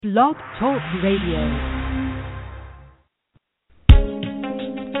Blog Talk Radio.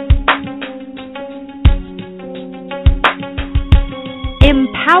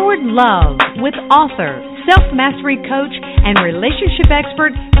 Empowered Love with author, self-mastery coach, and relationship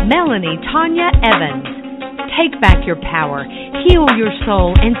expert Melanie Tanya Evans. Take back your power, heal your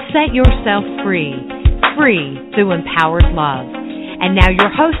soul, and set yourself free. Free through empowered love. And now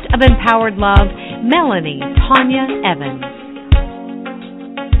your host of Empowered Love, Melanie Tanya Evans.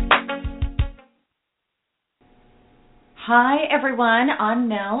 Hi everyone, I'm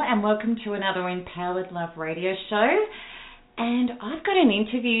Mel and welcome to another Empowered Love radio show. And I've got an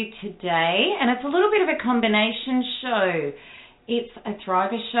interview today and it's a little bit of a combination show. It's a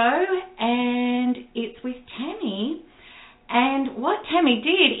Thriver show and it's with Tami. And what Tami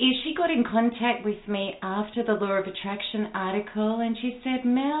did is she got in contact with me after the Law of Attraction article and she said,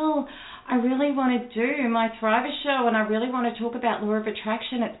 Mel, I really want to do my Thriver show and I really want to talk about Law of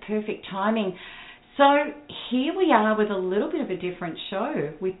Attraction. It's perfect timing. So here we are with a little bit of a different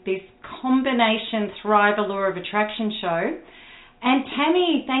show with this combination Thriver Law of Attraction show. And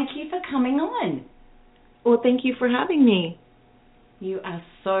Tami, thank you for coming on. Well, thank you for having me. You are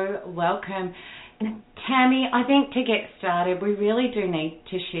so welcome. Tami, I think to get started, we really do need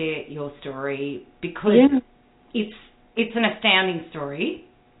to share your story because it's an astounding story.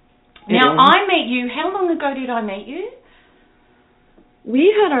 Now, I met you. How long ago did I meet you?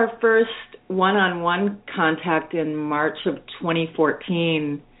 We had our first one-on-one contact in March of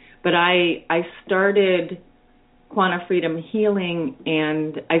 2014, but I started Quantum Freedom Healing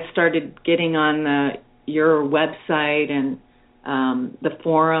and I started getting on your website and the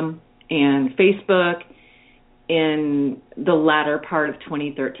forum and Facebook in the latter part of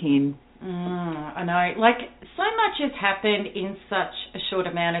 2013. I know. Like, so much has happened in such a short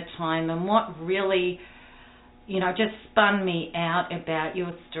amount of time, and what really, just spun me out about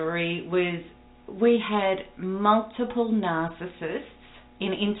your story was we had multiple narcissists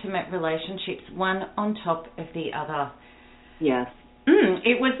in intimate relationships, one on top of the other. Yes.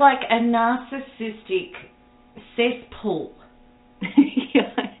 It was like a narcissistic cesspool.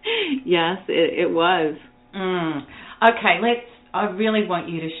 Yes, it was. Okay, I really want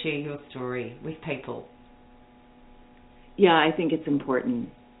you to share your story with people. Yeah, I think it's important.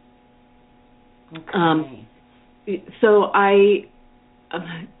 Okay. So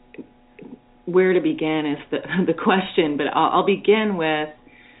where to begin is the question, but I'll begin with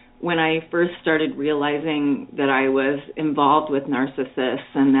when I first started realizing that I was involved with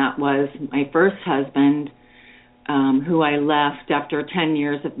narcissists, and that was my first husband, who I left after 10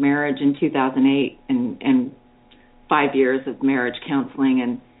 years of marriage in 2008 and 5 years of marriage counseling,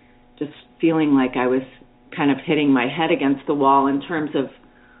 and just feeling like I was kind of hitting my head against the wall in terms of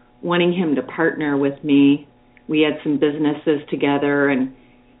wanting him to partner with me. We had some businesses together, and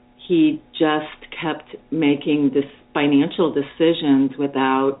he just kept making this financial decisions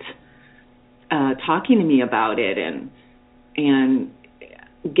without talking to me about it, and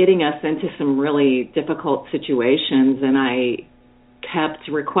getting us into some really difficult situations. And I kept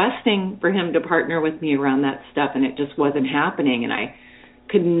requesting for him to partner with me around that stuff, and it just wasn't happening, and I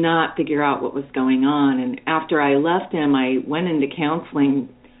could not figure out what was going on. And after I left him, I went into counseling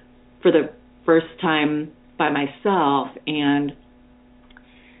for the first time by myself, and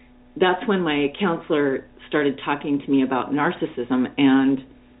that's when my counselor started talking to me about narcissism, and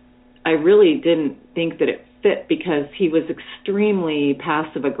I really didn't think that it fit because he was extremely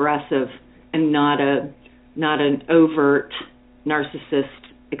passive-aggressive and not an overt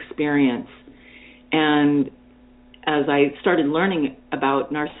narcissist experience. And as I started learning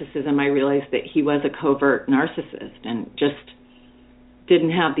about narcissism, I realized that he was a covert narcissist and just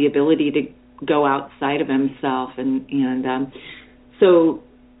didn't have the ability to go outside of himself. And so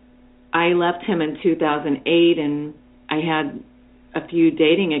I left him in 2008, and I had a few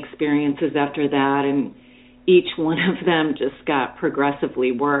dating experiences after that, and each one of them just got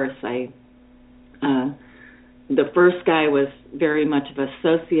progressively worse. The first guy was very much of a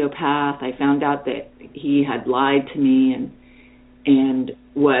sociopath. I found out that he had lied to me and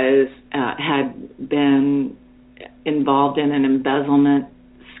had been involved in an embezzlement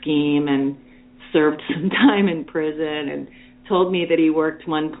scheme and served some time in prison, and told me that he worked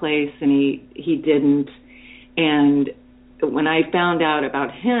one place and he didn't. And when I found out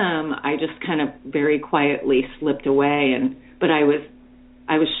about him, I just kind of very quietly slipped away, but I was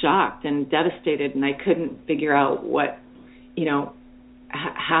shocked and devastated, and I couldn't figure out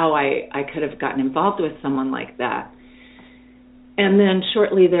how I could have gotten involved with someone like that. And then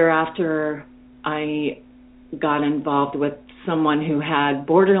shortly thereafter, I got involved with someone who had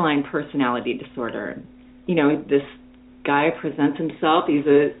borderline personality disorder. This guy presents himself. He's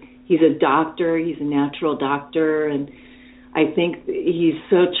a doctor. He's a natural doctor, and I think he's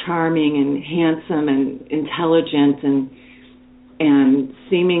so charming and handsome and intelligent and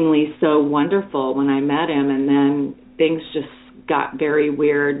seemingly so wonderful when I met him. And then things just got very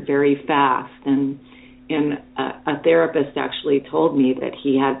weird very fast. And a therapist actually told me that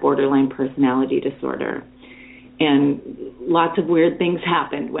he had borderline personality disorder. And lots of weird things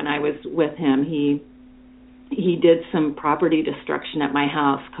happened when I was with him. He did some property destruction at my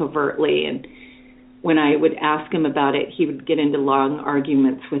house covertly, and when I would ask him about it, he would get into long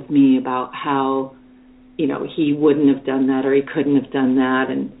arguments with me about how, he wouldn't have done that or he couldn't have done that,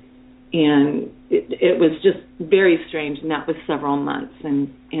 and it was just very strange, and that was several months. And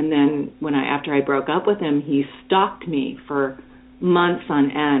then after I broke up with him, he stalked me for months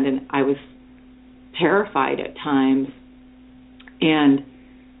on end, and I was terrified at times. And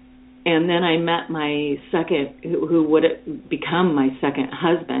then I met my second, who would become my second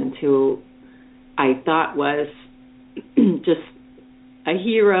husband, who I thought was just a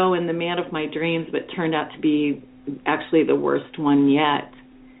hero and the man of my dreams, but turned out to be actually the worst one yet.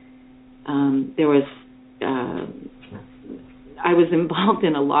 I was involved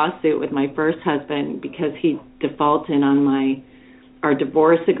in a lawsuit with my first husband because he defaulted on our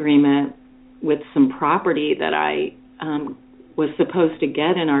divorce agreement with some property that I was supposed to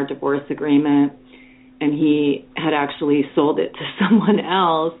get in our divorce agreement, and he had actually sold it to someone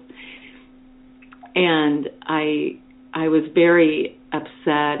else. And I was very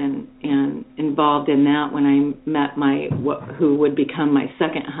upset and involved in that when I met who would become my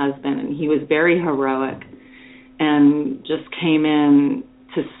second husband, and he was very heroic and just came in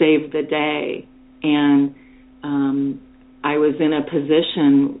to save the day. And I was in a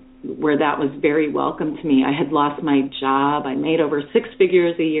position where that was very welcome to me. I had lost my job. I made over 6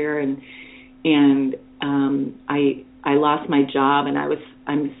 figures a year, and I lost my job, and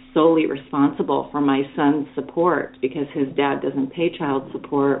I'm solely responsible for my son's support because his dad doesn't pay child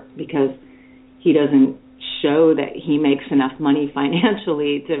support because he doesn't show that he makes enough money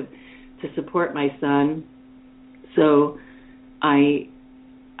financially to support my son. So I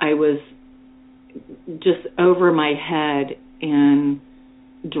was just over my head in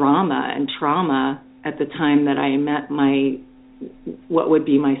drama and trauma at the time that I met what would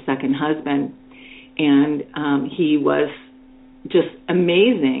be my second husband. And he was just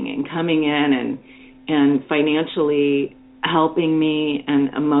amazing and coming in and financially helping me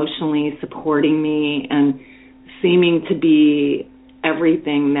and emotionally supporting me and seeming to be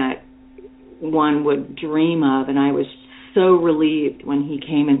everything that one would dream of. And I was so relieved when he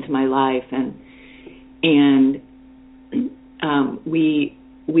came into my life. And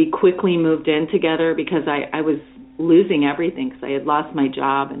we quickly moved in together because I was losing everything because I had lost my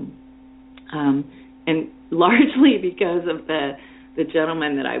job, and largely because of the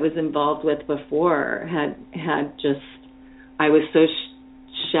gentleman that I was involved with before had just, I was so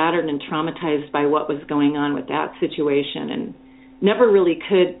shattered and traumatized by what was going on with that situation, and never really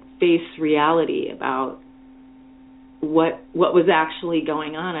could face reality about what was actually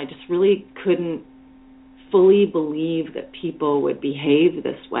going on. I just really couldn't fully believe that people would behave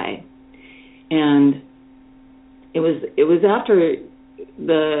this way. And it was after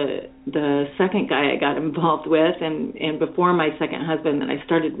the second guy I got involved with and before my second husband that I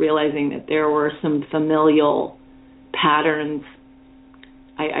started realizing that there were some familial patterns.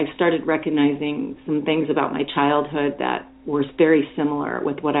 I started recognizing some things about my childhood that were very similar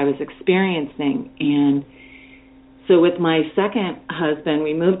with what I was experiencing. And so with my second husband,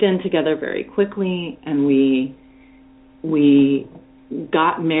 we moved in together very quickly, and we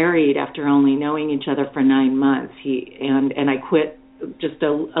got married after only knowing each other for 9 months. And I quit just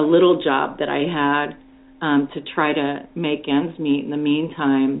a little job that I had to try to make ends meet in the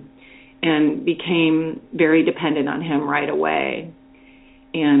meantime, and became very dependent on him right away.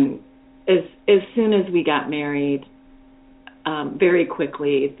 And as soon as we got married, very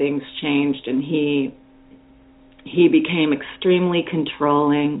quickly things changed, and he became extremely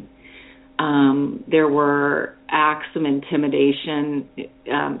controlling. There were acts of intimidation,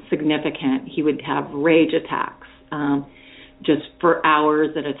 significant. He would have rage attacks just for hours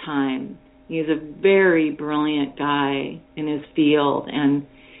at a time. He's a very brilliant guy in his field, and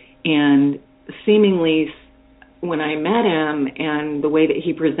seemingly when I met him and the way that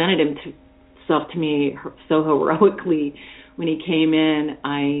he presented himself to me so heroically when he came in,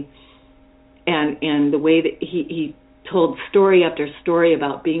 and the way that he told story after story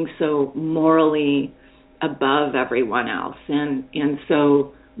about being so morally above everyone else and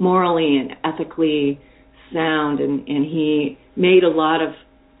so morally and ethically sound, and he made a lot of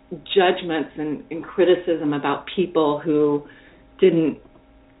judgments and criticism about people who didn't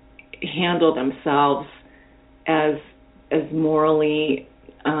handle themselves as morally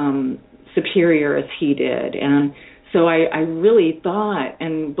superior as he did. And so I really thought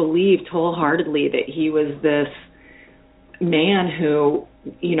and believed wholeheartedly that he was this man who,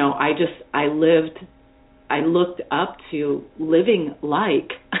 I looked up to living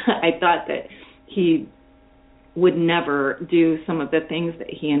like. I thought that he would never do some of the things that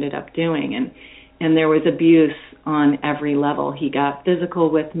he ended up doing. And there was abuse on every level. He got physical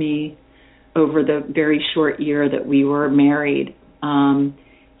with me over the very short year that we were married.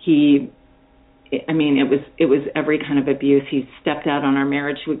 It was every kind of abuse. He stepped out on our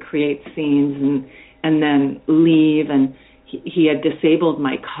marriage, would create scenes and then leave. And he had disabled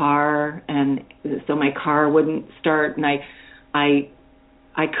my car, and so my car wouldn't start. And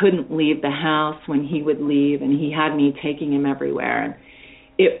I couldn't leave the house when he would leave, and he had me taking him everywhere.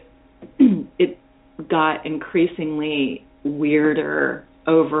 And it got increasingly weirder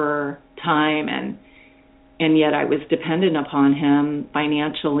over time, and yet I was dependent upon him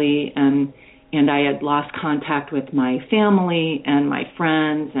financially, and I had lost contact with my family and my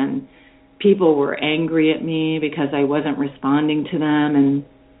friends, and people were angry at me because I wasn't responding to them,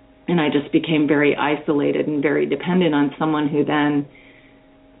 and I just became very isolated and very dependent on someone who then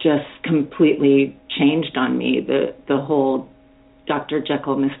just completely changed on me. The whole Dr.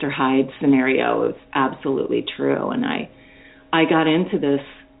 Jekyll, Mr. Hyde scenario was absolutely true, and I got into this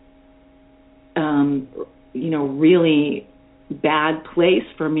really bad place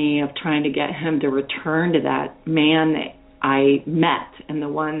for me of trying to get him to return to that man that I met and the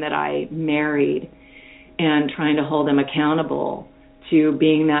one that I married, and trying to hold him accountable to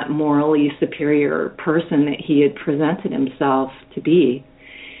being that morally superior person that he had presented himself to be.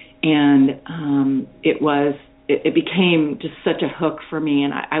 And it became just such a hook for me,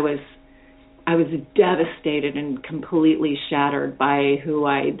 and I was devastated and completely shattered by who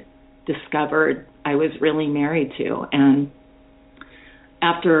I'd discovered I was really married to. And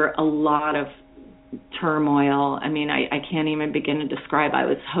after a lot of turmoil, I can't even begin to describe. I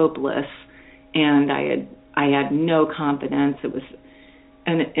was hopeless, and I had no confidence. It was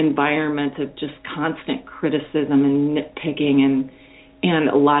an environment of just constant criticism and nitpicking and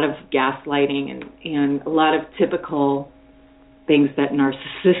a lot of gaslighting and a lot of typical things that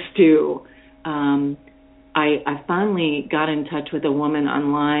narcissists do. I finally got in touch with a woman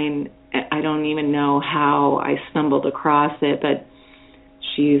online. I don't even know how I stumbled across it, but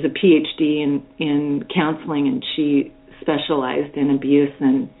she's a PhD in counseling, and she specialized in abuse,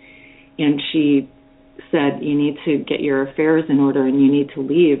 and she said, you need to get your affairs in order, and you need to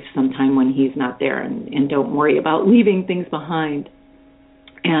leave sometime when he's not there, and don't worry about leaving things behind.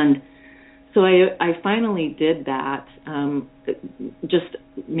 And so I finally did that, just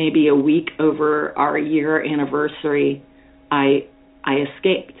maybe a week over our year anniversary. I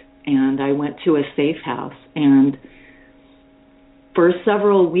escaped, and I went to a safe house, and for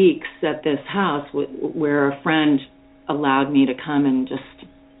several weeks at this house where a friend allowed me to come and just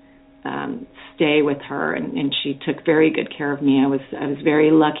stay with her, and she took very good care of me. I was very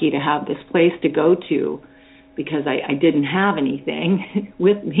lucky to have this place to go to, because I didn't have anything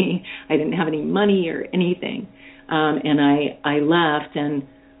with me. I didn't have any money or anything. And I left, and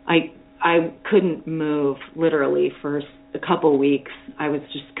I couldn't move literally for a couple weeks. I was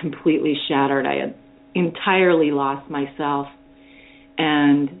just completely shattered. I had entirely lost myself,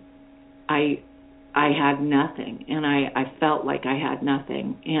 and I had nothing, and I felt like I had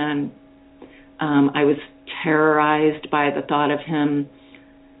nothing. And I was terrorized by the thought of him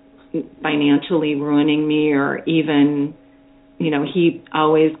financially ruining me, or even, he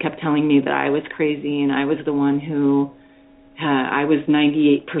always kept telling me that I was crazy and I was the one who I was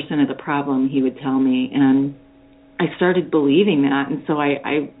 98% of the problem, he would tell me. And I started believing that, and so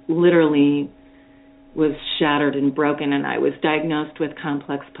I literally was shattered and broken, and I was diagnosed with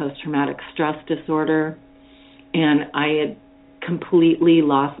complex post-traumatic stress disorder, and I had completely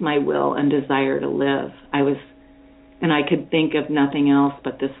lost my will and desire to live. And I could think of nothing else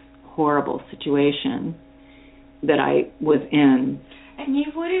but this horrible situation that I was in. And you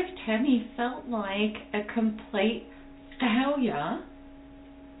would have, Tami, felt like a complete failure,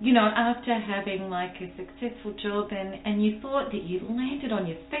 after having like a successful job, and you thought that you landed on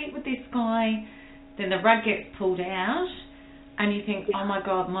your feet with this guy, then the rug gets pulled out, and you think, oh my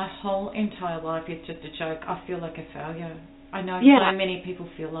God, my whole entire life is just a joke. I feel like a failure. I know so many people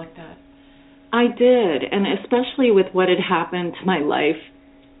feel like that. I did, and especially with what had happened to my life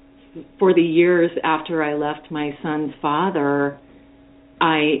for the years after I left my son's father.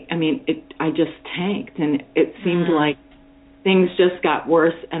 I just tanked, and it seemed like things just got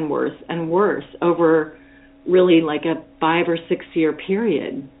worse and worse and worse over really like a 5 or 6 year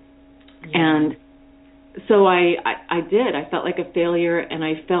period. Yeah. And so I did. I felt like a failure, and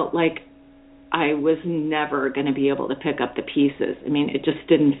I felt like I was never going to be able to pick up the pieces. I mean, it just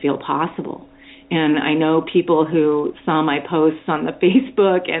didn't feel possible. And I know people who saw my posts on the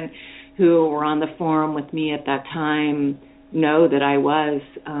Facebook and who were on the forum with me at that time know that I was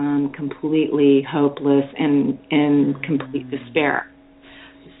completely hopeless and in complete despair.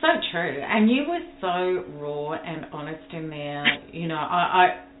 So true. And you were so raw and honest in there. You know,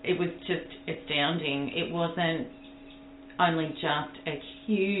 it was just astounding. It wasn't only just a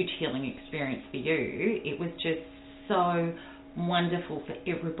huge healing experience for you. It was just so wonderful for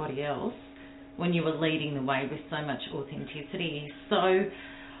everybody else when you were leading the way with so much authenticity. So,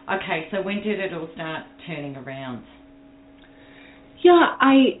 okay, so when did it all start turning around? Yeah,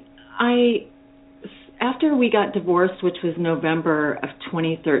 I after we got divorced, which was November of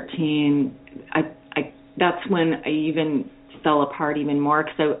 2013, that's when I even fell apart even more,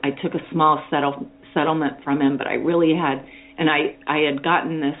 because I took a small settlement from him, but I really had, and I had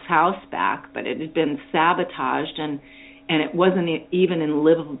gotten this house back, but it had been sabotaged, and it wasn't even in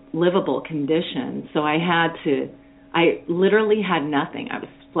livable condition. So I literally had nothing. I was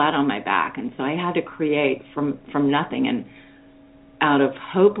flat on my back, and so I had to create from nothing. And out of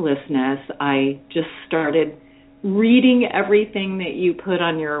hopelessness, I just started reading everything that you put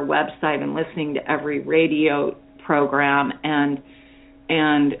on your website and listening to every radio program, and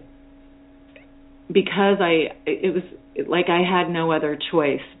because it was like I had no other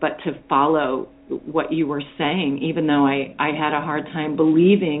choice but to follow what you were saying, even though I had a hard time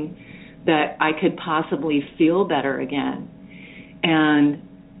believing that I could possibly feel better again. And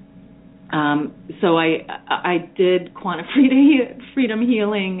so I did quantum freedom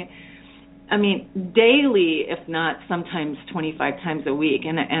healing, I mean, daily, if not sometimes 25 times a week.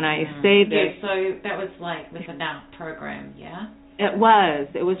 And I say this. Yeah, so that was like with the NARP program, yeah? It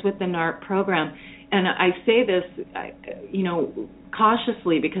was with the NARP program. And I say this,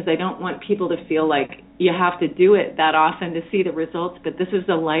 cautiously, because I don't want people to feel like you have to do it that often to see the results. But this is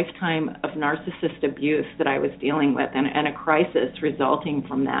a lifetime of narcissist abuse that I was dealing with, and a crisis resulting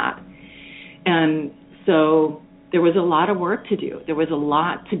from that. And so there was a lot of work to do. There was a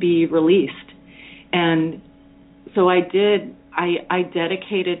lot to be released. And so I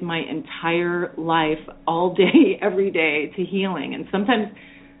dedicated my entire life, all day, every day, to healing, and sometimes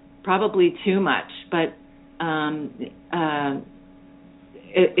probably too much, but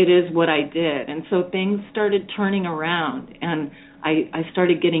it is what I did. And so things started turning around, and I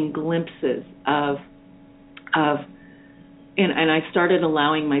started getting glimpses of and I started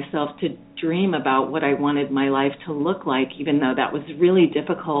allowing myself to dream about what I wanted my life to look like, even though that was really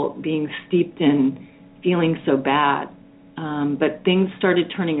difficult, being steeped in feeling so bad. But things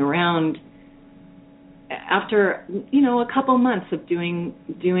started turning around after, a couple months of doing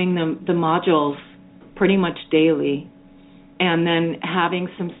the modules pretty much daily, and then having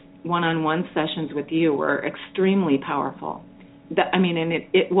some one-on-one sessions with you were extremely powerful. And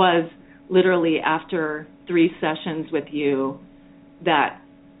it was literally after 3 sessions with you that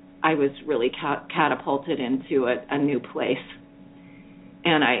I was really catapulted into a new place.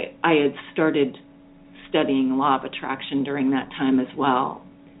 And I had started studying law of attraction during that time as well,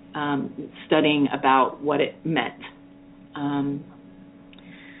 studying about what it meant.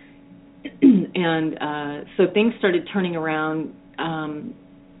 So things started turning around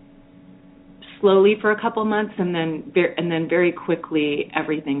slowly for a couple months, and then very quickly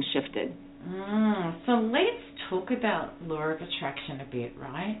everything shifted. So let's talk about law of attraction a bit,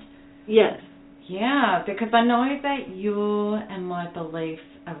 right? Yes. Yeah, because I know that you and my beliefs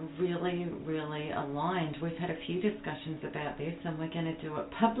are really, really aligned. We've had a few discussions about this, and we're going to do it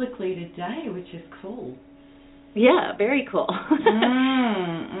publicly today, which is cool. Yeah, very cool.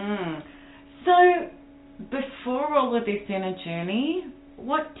 So, before all of this inner journey,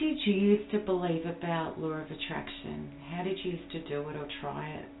 what did you used to believe about law of attraction? How did you used to do it or try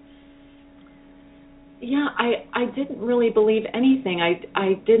it? Yeah, I didn't really believe anything.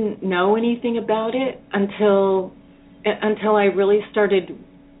 I didn't know anything about it until I really started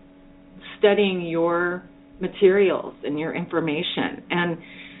studying your materials and your information. And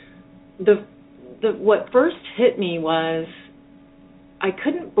what first hit me was I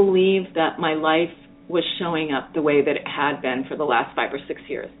couldn't believe that my life was showing up the way that it had been for the last 5 or 6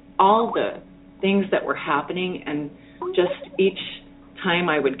 years. All the things that were happening, and just each time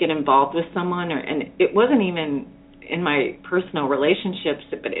I would get involved with someone, and it wasn't even in my personal relationships,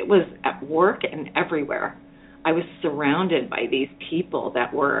 but it was at work and everywhere. I was surrounded by these people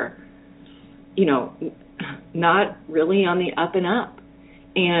that were, not really on the up and up.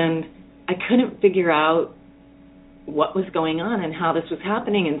 And I couldn't figure out what was going on and how this was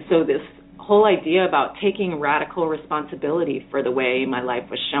happening. And so this whole idea about taking radical responsibility for the way my life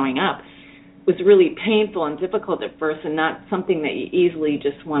was showing up was really painful and difficult at first, and not something that you easily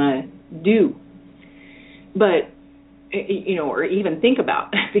just want to do. But, or even think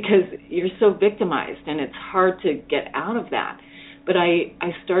about, because you're so victimized and it's hard to get out of that. But I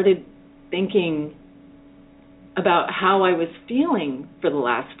started thinking about how I was feeling for the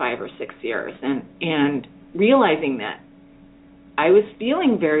last 5 or 6 years, and realizing that I was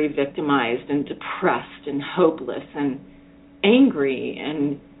feeling very victimized and depressed and hopeless and angry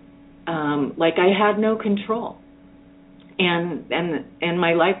and like I had no control. And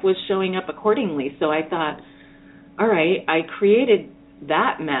my life was showing up accordingly. So I thought, all right, I created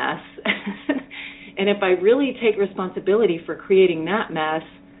that mess. And if I really take responsibility for creating that mess,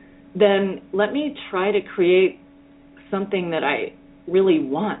 then let me try to create something that I really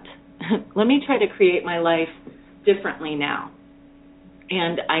want. Let me try to create my life differently now.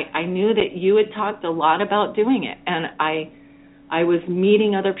 And I knew that you had talked a lot about doing it. And I was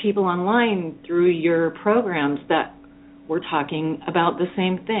meeting other people online through your programs that were talking about the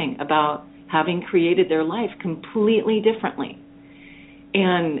same thing, about having created their life completely differently.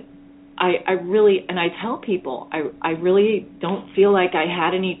 And I really, and I tell people, I really don't feel like I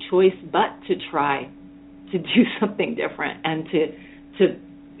had any choice but to try to do something different and to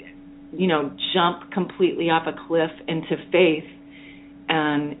jump completely off a cliff into faith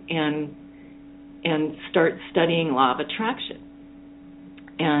and start studying law of attraction.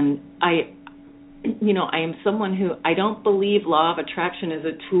 And I am someone who, I don't believe law of attraction is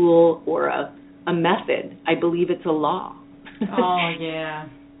a tool or a method. I believe it's a law. Oh, yeah.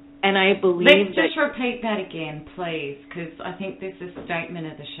 And I believe Let's just repeat that again, please, because I think this is a statement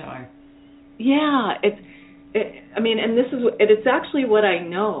of the show. Yeah, it's actually what I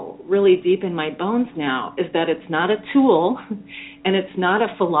know really deep in my bones now, is that it's not a tool, and it's not a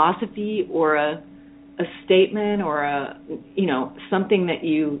philosophy or a statement or something that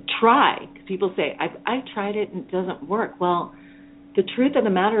you try. People say, I tried it and it doesn't work. Well, the truth of the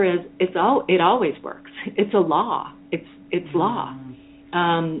matter is, it always works. It's a law. It's law.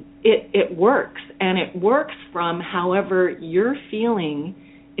 It works, and it works from however you're feeling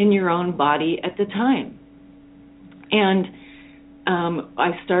in your own body at the time. And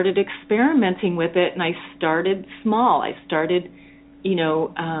I started experimenting with it, and I started small. I started,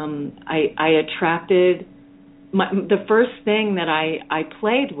 I attracted, the first thing that I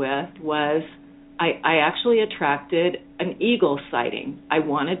played with was I actually attracted an eagle sighting. I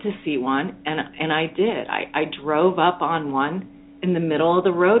wanted to see one, and I did. I drove up on one in the middle of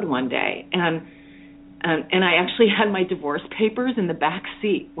the road one day, and I actually had my divorce papers in the back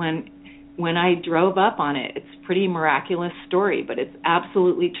seat when I drove up on it. It's a pretty miraculous story, but it's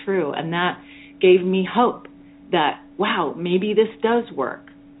absolutely true, and that gave me hope that, wow, maybe this does work.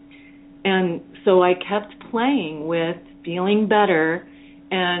 And so I kept playing with feeling better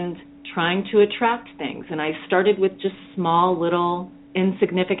and trying to attract things, and I started with just small, little,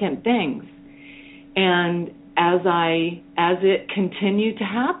 insignificant things. And as it continued to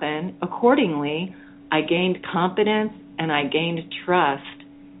happen, accordingly, I gained confidence and I gained trust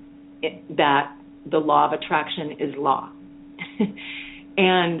that the law of attraction is law.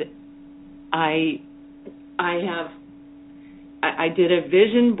 And I did a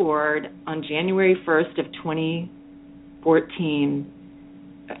vision board on January 1st of 2014,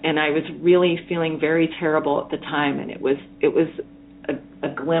 and I was really feeling very terrible at the time, and it was a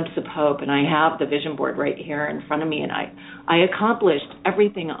glimpse of hope, and I have the vision board right here in front of me, and I accomplished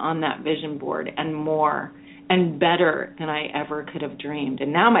everything on that vision board and more and better than I ever could have dreamed.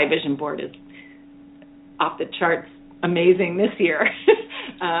 And now my vision board is off the charts amazing this year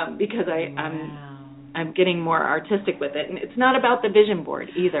because I'm getting more artistic with it. And it's not about the vision board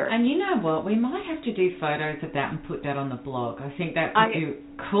either. And you know what? We might have to do photos of that and put that on the blog. I think that would be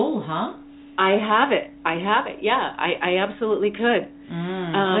cool, huh? I have it. Yeah, I absolutely could.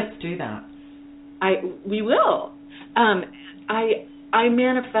 Let's do that. We will. I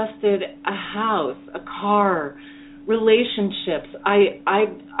manifested a house, a car, relationships.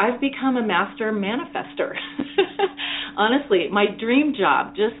 I've become a master manifester. Honestly, my dream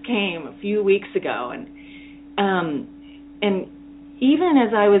job just came a few weeks ago, and even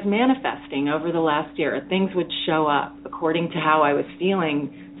as I was manifesting over the last year, things would show up according to how I was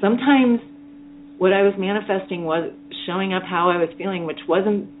feeling. Sometimes what I was manifesting was showing up how I was feeling, which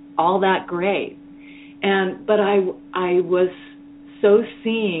wasn't all that great. But I was so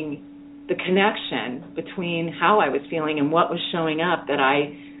seeing the connection between how I was feeling and what was showing up that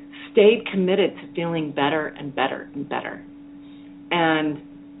I stayed committed to feeling better and better and better. And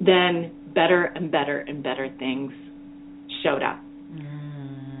then better and better and better things showed up.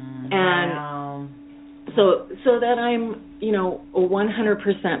 And wow. so that I'm, a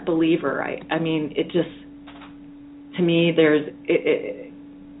 100% believer. I mean, it just, to me,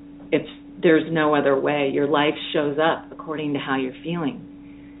 there's no other way. Your life shows up according to how you're feeling.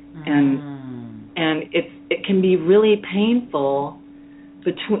 And it can be really painful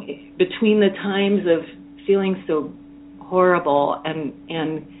between the times of feeling so horrible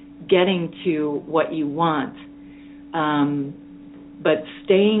and getting to what you want. But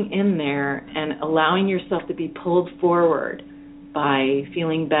staying in there and allowing yourself to be pulled forward by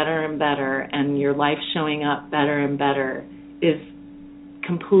feeling better and better and your life showing up better and better is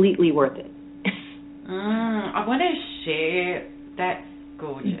completely worth it. I want to share, that's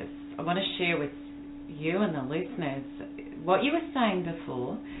gorgeous. I want to share with you and the listeners what you were saying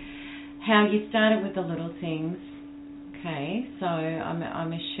before, how you started with the little things. Okay, so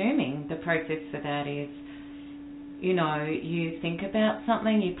I'm assuming the process for that is, you think about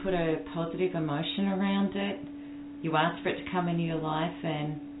something, you put a positive emotion around it, you ask for it to come into your life,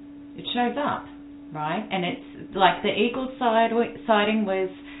 and it shows up, right? And it's like the eagle sighting was,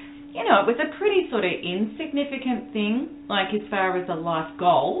 it was a pretty sort of insignificant thing, like as far as a life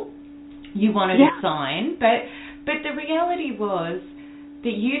goal you wanted to sign, but the reality was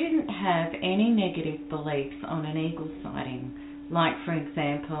that you didn't have any negative beliefs on an eagle sighting. Like, for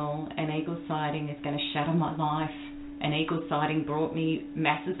example, an eagle sighting is going to shatter my life. An eagle sighting brought me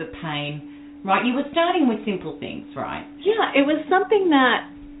masses of pain. Right? You were starting with simple things, right? Yeah, it was something that,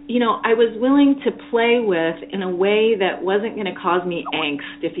 I was willing to play with in a way that wasn't going to cause me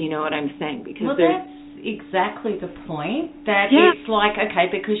angst, if you know what I'm saying. Because that's exactly the point. That it's like,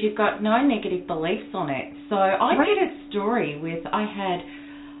 okay, because you've got no negative beliefs on it. So I did a story with,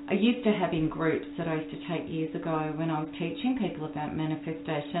 I used to have in groups that I used to take years ago when I was teaching people about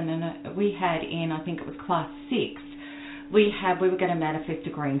manifestation, and we had in, I think it was class 6, we were going to manifest a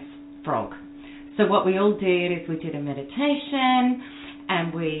green frog. So what we all did is we did a meditation,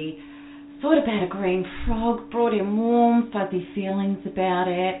 and we thought about a green frog, brought in warm, fuzzy feelings about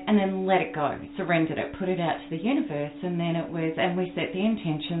it, and then let it go, surrendered it, put it out to the universe, and then and we set the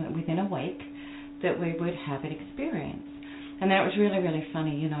intention that within a week that we would have an experience. And that was really, really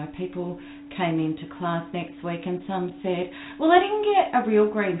funny. People came into class next week and some said, well, I didn't get a real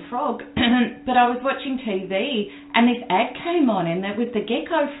green frog, but I was watching TV and this ad came on and that with the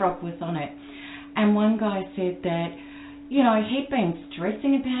gecko frog was on it. And one guy said that, he'd been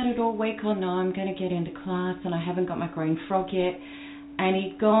stressing about it all week. Oh, no, I'm going to get into class and I haven't got my green frog yet. And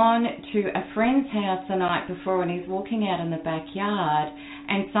he'd gone to a friend's house the night before and he's walking out in the backyard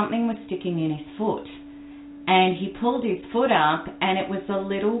and something was sticking in his foot. And he pulled his foot up and it was a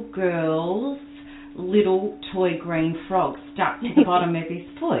little girl's little toy green frog stuck to the bottom of his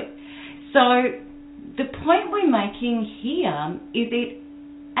foot. So the point we're making here is it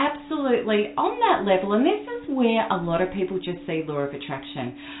absolutely on that level, and this is where a lot of people just see law of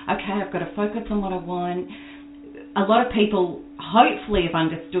attraction. Okay, I've got to focus on what I want. A lot of people hopefully have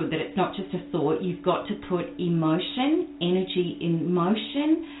understood that it's not just a thought. You've got to put emotion, energy in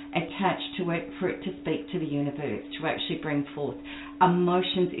motion attached to it for it to speak to the universe, to actually bring forth.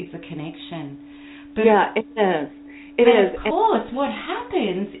 Emotions is a connection. But yeah, it is. It is. Of course, what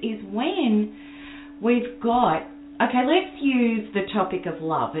happens is when we've got, okay, let's use the topic of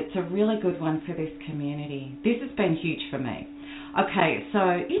love. It's a really good one for this community. This has been huge for me. Okay, so,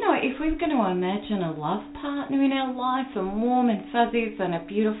 if we're going to imagine a love partner in our life and warm and fuzzies and a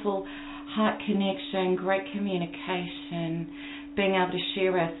beautiful heart connection, great communication, being able to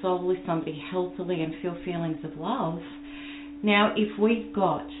share our soul with somebody healthily and feel feelings of love. Now, if we've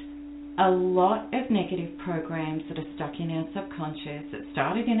got a lot of negative programs that are stuck in our subconscious that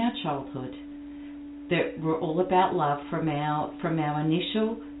started in our childhood, that were all about love from our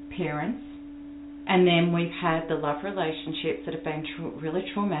initial parents, and then we've had the love relationships that have been really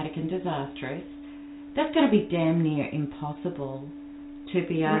traumatic and disastrous, that's going to be damn near impossible to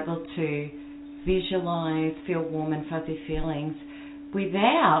be able to visualize, feel warm and fuzzy feelings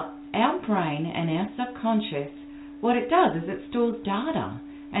without our brain and our subconscious. What it does is it stores data,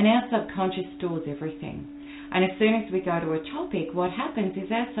 and our subconscious stores everything. And as soon as we go to a topic, what happens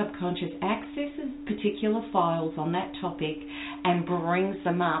is our subconscious accesses particular files on that topic and brings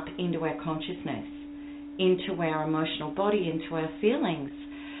them up into our consciousness, into our emotional body, into our feelings.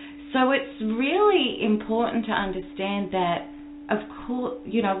 So it's really important to understand that, of course,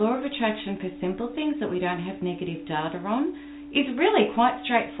 law of attraction for simple things that we don't have negative data on is really quite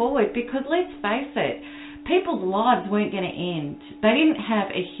straightforward, because let's face it, people's lives weren't going to end. They didn't have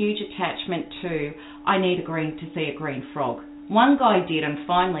a huge attachment to, I need to see a green frog. One guy did and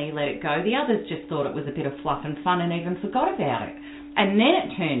finally let it go. The others just thought it was a bit of fluff and fun and even forgot about it. And then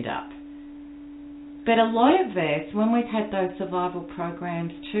it turned up. But a lot of us, when we've had those survival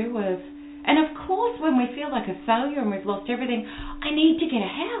programs too, and of course when we feel like a failure and we've lost everything, I need to get a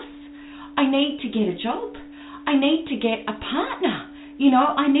house. I need to get a job. I need to get a partner.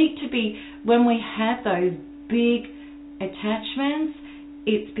 I need to be, when we have those big attachments,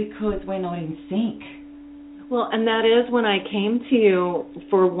 it's because we're not in sync. Well, and that is when I came to you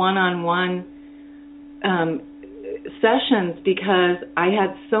for one-on-one sessions, because I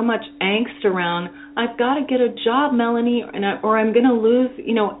had so much angst around, I've got to get a job, Melanie, or I'm going to lose,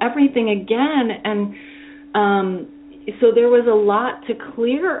 everything again. And so there was a lot to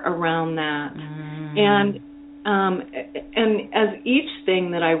clear around that. And as each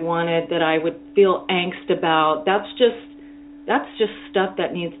thing that I wanted that I would feel angst about, that's just stuff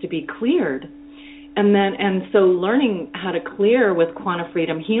that needs to be cleared. And so learning how to clear with Quantum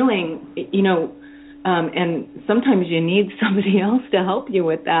Freedom Healing, and sometimes you need somebody else to help you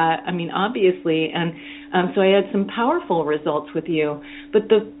with that. I mean, obviously. And so I had some powerful results with you. But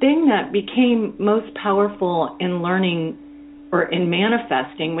the thing that became most powerful in learning or in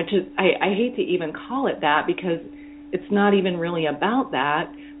manifesting, which is, I hate to even call it that because it's not even really about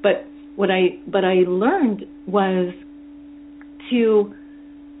that. But what I learned was to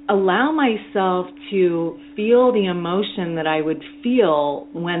allow myself to feel the emotion that I would feel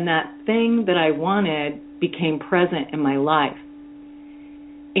when that thing that I wanted became present in my life.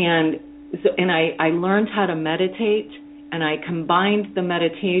 And I learned how to meditate, and I combined the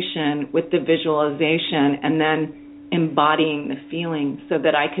meditation with the visualization and then embodying the feeling so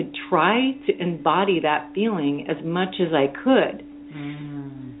that I could try to embody that feeling as much as I could.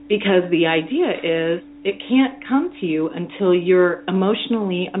 Because the idea is it can't come to you until you're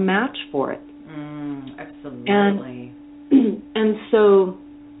emotionally a match for it. Absolutely. And so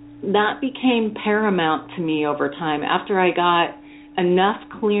that became paramount to me over time. After I got enough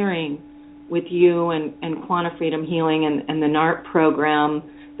clearing with you and Quantum Freedom Healing and the NARP program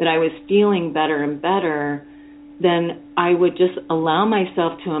that I was feeling better and better, then I would just allow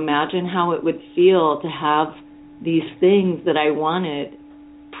myself to imagine how it would feel to have these things that I wanted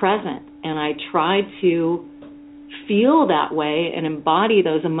present. And I tried to feel that way and embody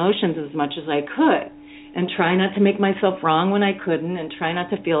those emotions as much as I could, and try not to make myself wrong when I couldn't, and try not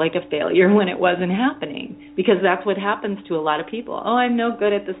to feel like a failure when it wasn't happening, because that's what happens to a lot of people. Oh, I'm no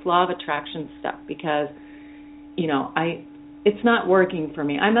good at this law of attraction stuff because, it's not working for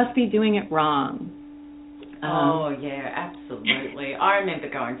me. I must be doing it wrong. Oh, yeah, absolutely. I remember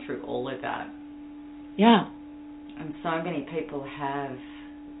going through all of that. Yeah. And so many people have,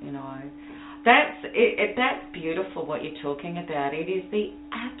 That's beautiful what you're talking about. It is the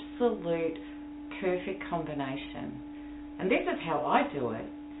absolute perfect combination. And this is how I do it.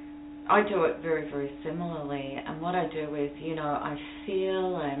 I do it very, very similarly. And what I do is, I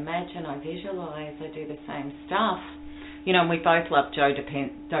feel, I imagine, I visualize, I do the same stuff. And we both love Joe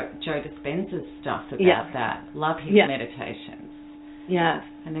Dispenza's stuff about that. Love his meditations. Yes.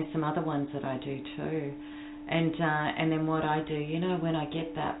 And there's some other ones that I do too. And then what I do, when I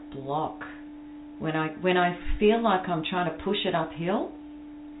get that block, when I feel like I'm trying to push it uphill,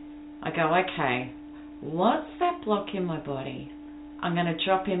 I go, okay, what's that block in my body? I'm going to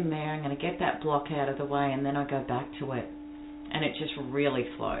drop in there, I'm going to get that block out of the way, and then I go back to it. And it just really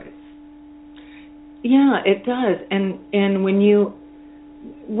flows. Yeah, it does. And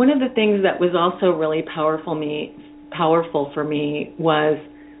one of the things that was also really powerful for me was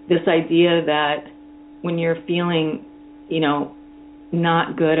this idea that when you're feeling,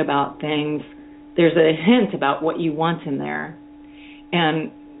 not good about things, there's a hint about what you want in there.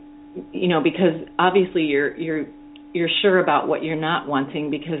 And, because obviously you're sure about what you're not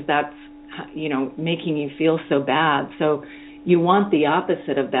wanting, because that's, making you feel so bad. So you want the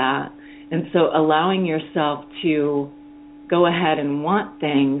opposite of that. And so allowing yourself to go ahead and want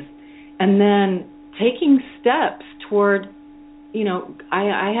things, and then taking steps toward,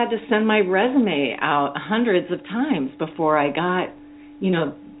 I had to send my resume out hundreds of times before I got,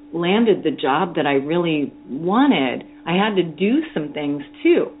 landed the job that I really wanted. I had to do some things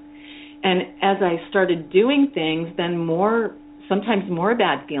too. And as I started doing things, then sometimes more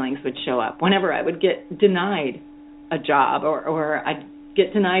bad feelings would show up. Whenever I would get denied a job or I'd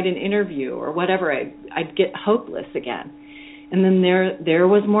get denied an interview or whatever, I'd get hopeless again. And then there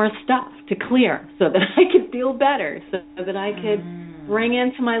was more stuff to clear so that I could feel better, so that I could bring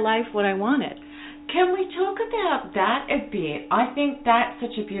into my life what I wanted. Can we talk about that a bit? I think that's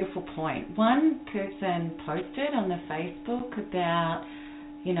such a beautiful point. One person posted on the Facebook about,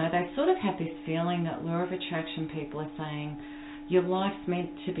 they sort of have this feeling that law of attraction people are saying your life's meant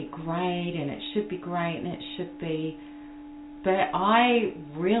to be great and it should be great and it should be. But I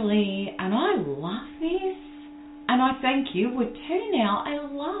really, and I love this, and I think you would too now, I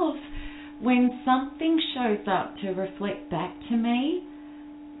love when something shows up to reflect back to me,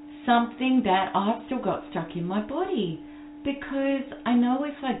 something that I've still got stuck in my body, because I know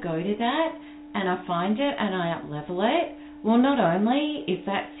if I go to that and I find it and I up-level it, well, not only is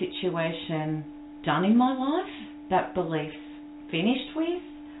that situation done in my life, that belief's finished with,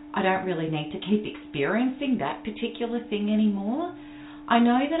 I don't really need to keep experiencing that particular thing anymore. I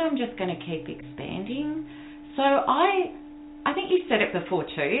know that I'm just going to keep expanding. So I think you said it before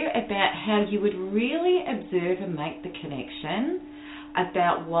too, about how you would really observe and make the connection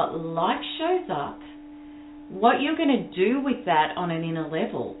about what life shows up, what you're going to do with that on an inner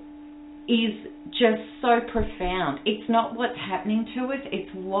level is just so profound. It's not what's happening to us, it's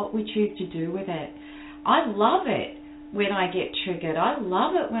what we choose to do with it. I love it when I get triggered. I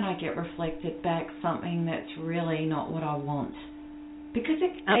love it when I get reflected back something that's really not what I want. Because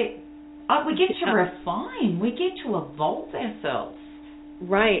we get to refine, we get to evolve ourselves.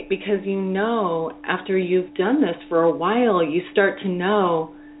 Right, because after you've done this for a while, you start to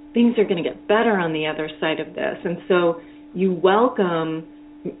know things are going to get better on the other side of this. And so you welcome,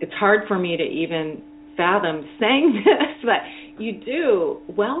 it's hard for me to even fathom saying this, but you do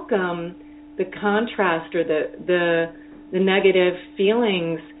welcome the contrast or the negative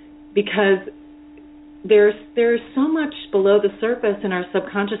feelings, because there's so much below the surface in our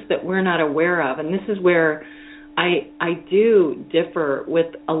subconscious that we're not aware of. And this is where I do differ with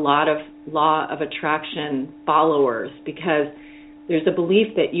a lot of law of attraction followers, because there's a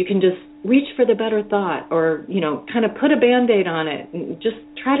belief that you can just reach for the better thought or, kind of put a Band-Aid on it and just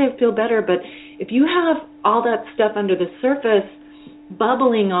try to feel better. But if you have all that stuff under the surface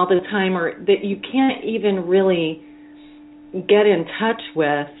bubbling all the time, or that you can't even really get in touch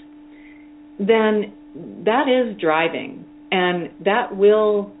with, then that is driving, and that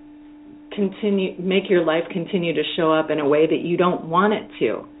will make your life continue to show up in a way that you don't want it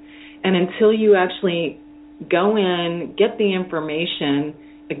to. And until you actually go in, get the information,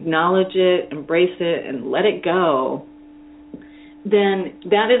 acknowledge it, embrace it, and let it go, then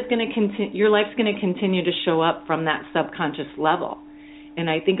that is going to continue. Your life's going to continue to show up from that subconscious level. And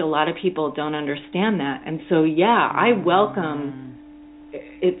I think a lot of people don't understand that. And so, I welcome.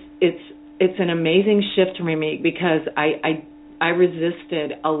 It's an amazing shift for me, because I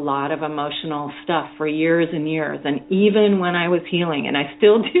resisted a lot of emotional stuff for years and years, and even when I was healing, and I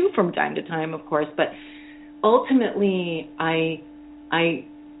still do from time to time, of course, but ultimately I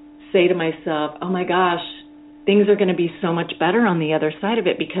say to myself, oh my gosh, things are going to be so much better on the other side of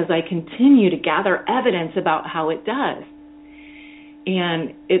it, because I continue to gather evidence about how it does.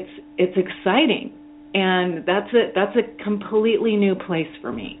 And it's exciting, and that's a completely new place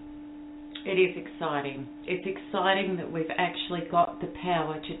for me. It is exciting. It's exciting that we've actually got the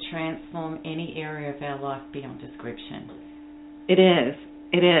power to transform any area of our life beyond description. It is,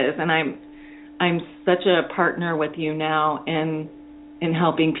 and I'm such a partner with you now in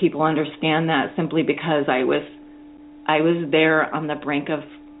helping people understand that, simply because I was there on the brink of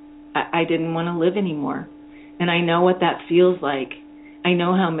I didn't want to live anymore, and I know what that feels like. I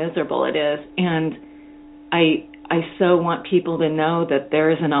know how miserable it is, and I so want people to know that there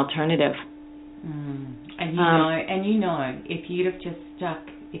is an alternative. And you know, if you'd have just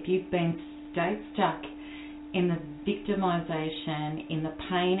if you've stayed stuck in the victimization, in the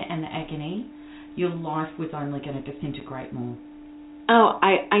pain and the agony, your life was only going to disintegrate more. Oh,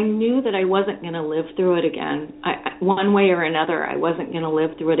 I knew that I wasn't going to live through it again. One way or another, I wasn't going to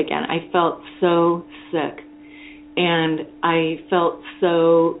live through it again. I felt so sick, and I felt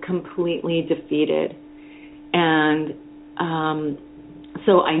so completely defeated. And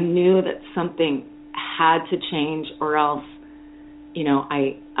so I knew that something had to change, or else,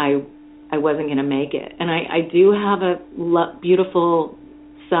 I wasn't going to make it. And I do have a beautiful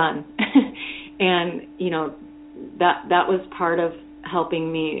son, and that was part of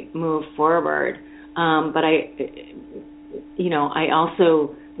helping me move forward. But I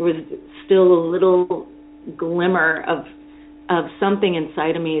also, there was still a little glimmer of something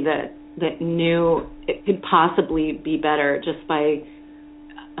inside of me that knew it could possibly be better, just by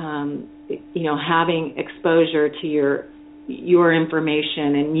having exposure to your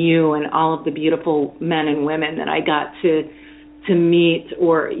information and you and all of the beautiful men and women that I got to meet,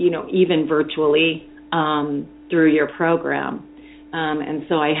 or even virtually through your program. And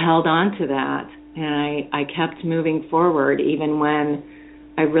so I held on to that, And I kept moving forward even when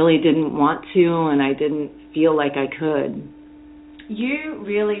I really didn't want to and I didn't feel like I could. You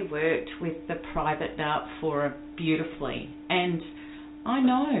really worked with the private NARP forum beautifully, and I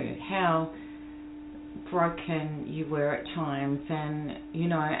know how broken you were at times, and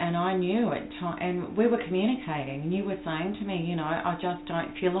and I knew at times, and we were communicating, and you were saying to me, I just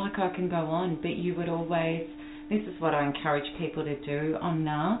don't feel like I can go on, but you would always, this is what I encourage people to do on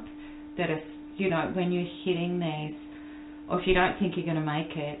NARP, that if, when you're hitting these, or if you don't think you're going to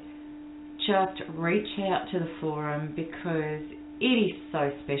make it, just reach out to the forum, because it is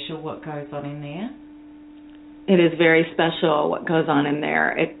so special what goes on in there. It is very special what goes on in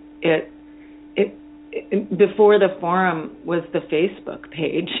there. It before the forum was the Facebook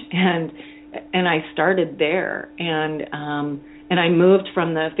page, and I started there, and I moved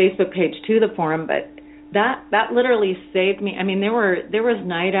from the Facebook page to the forum, but that literally saved me. I mean, there was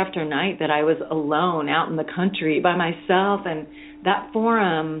night after night that I was alone out in the country by myself, and that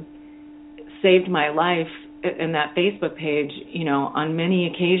forum saved my life. And that Facebook page, on many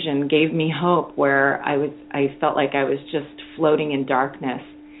occasions gave me hope where I felt like I was just floating in darkness.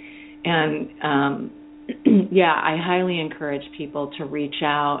 And I highly encourage people to reach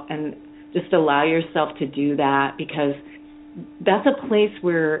out and just allow yourself to do that, because that's a place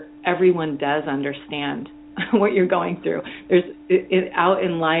where everyone does understand what you're going through. Out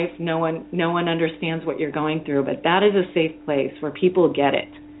in life, no one understands what you're going through, but that is a safe place where people get it.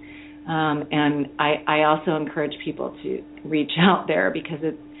 And I also encourage people to reach out there, because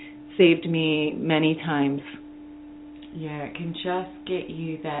it saved me many times. Yeah, it can just get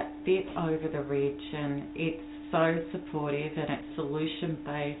you that bit over the ridge, and it's so supportive, and it's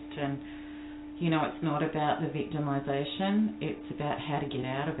solution-based, and, it's not about the victimization, it's about how to get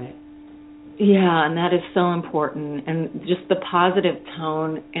out of it. Yeah, and that is so important, and just the positive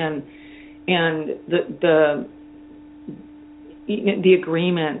tone and the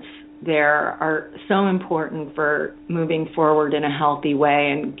agreements there are so important for moving forward in a healthy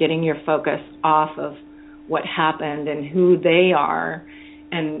way and getting your focus off of what happened and who they are,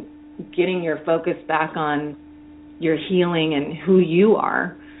 and getting your focus back on your healing and who you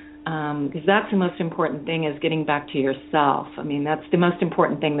are, because that's the most important thing, is getting back to yourself. I mean, that's the most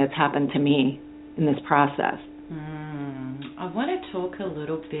important thing that's happened to me in this process. I want to talk a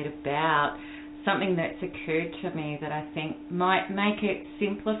little bit about something that's occurred to me that I think might make it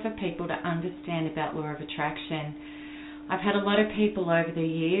simpler for people to understand about law of attraction. I've had a lot of people over the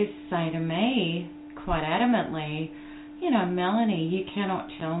years say to me quite adamantly, Melanie, you cannot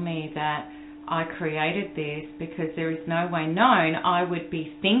tell me that I created this, because there is no way known I would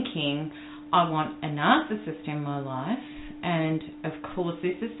be thinking I want a narcissist in my life. And of course,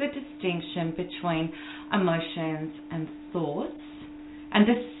 this is the distinction between emotions and thoughts. And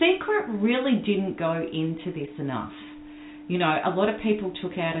the secret really didn't go into this enough. A lot of people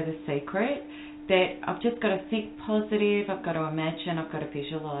took out of the secret that I've just got to think positive, I've got to imagine, I've got to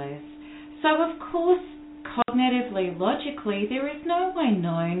visualize. So, of course, cognitively, logically, there is no way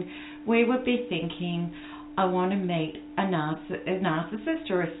known we would be thinking, I want to meet a narcissist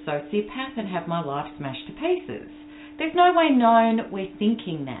or a sociopath and have my life smashed to pieces. There's no way known we're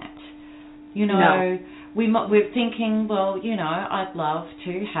thinking that. No. We're thinking, well, I'd love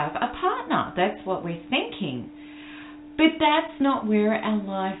to have a partner. That's what we're thinking. But that's not where our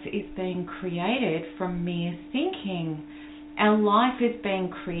life is being created from mere thinking. Our life is being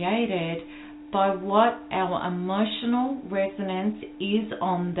created by what our emotional resonance is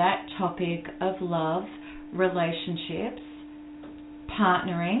on that topic of love, relationships,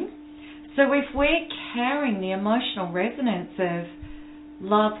 partnering. So if we're carrying the emotional resonance of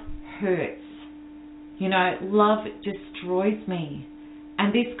love hurts, love destroys me,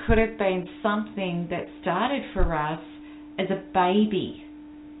 and this could have been something that started for us as a baby.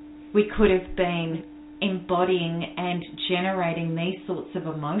 We could have been embodying and generating these sorts of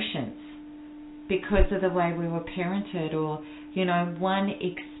emotions because of the way we were parented, or, one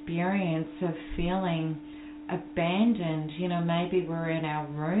experience of feeling abandoned. Maybe we're in our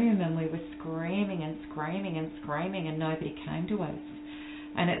room and we were screaming and screaming and screaming and nobody came to us.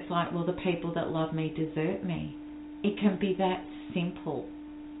 And it's like, well, the people that love me desert me. It can be that simple.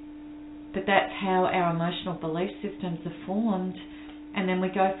 But that's how our emotional belief systems are formed. And then we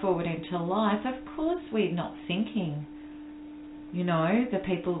go forward into life. Of course we're not thinking, the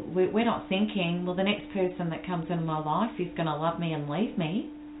people, we're not thinking, well, the next person that comes into my life is going to love me and leave me.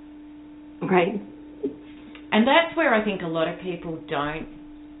 Right. And that's where I think a lot of people don't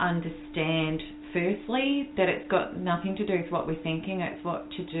understand, firstly, that it's got nothing to do with what we're thinking. It's what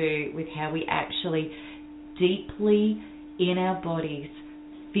to do with how we actually deeply in our bodies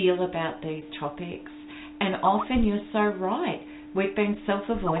feel about these topics. And often you're so right. We've been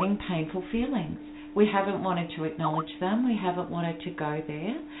self-avoiding painful feelings. We haven't wanted to acknowledge them. We haven't wanted to go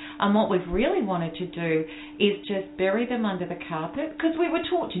there. And what we've really wanted to do is just bury them under the carpet, because we were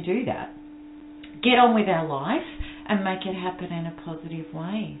taught to do that. Get on with our life and make it happen in a positive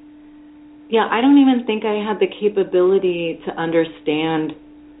way. Yeah, I don't even think I had the capability to understand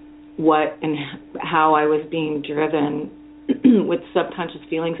what and how I was being driven with subconscious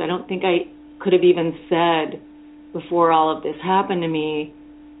feelings. I don't think I could have even said before all of this happened to me,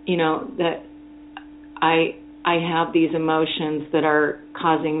 that I have these emotions that are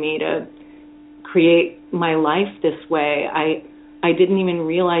causing me to create my life this way. I didn't even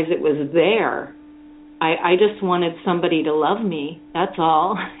realize it was there. I just wanted somebody to love me. That's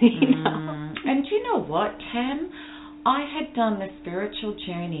all. And do you know what, Tam? I had done the spiritual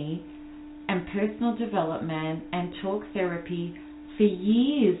journey and personal development and talk therapy for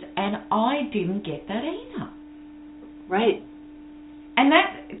years, and I didn't get that either. Right. And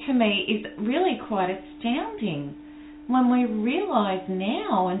that, to me, is really quite astounding when we realise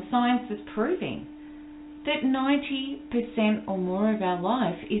now, and science is proving, that 90% or more of our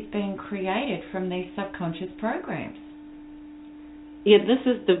life is being created from these subconscious programs. Yeah, this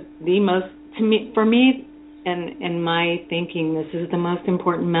is the most, for me, and in my thinking, this is the most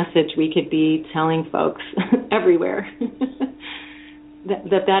important message we could be telling folks everywhere.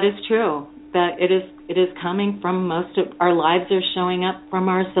 that is true. That it is coming from most of our lives are showing up from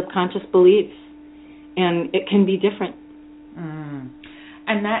our subconscious beliefs, and it can be different.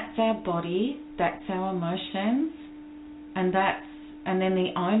 And that's our body, that's our emotions, and then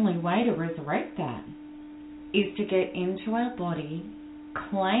the only way to resurrect that is to get into our body,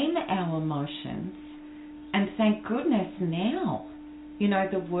 claim our emotions, and thank goodness now,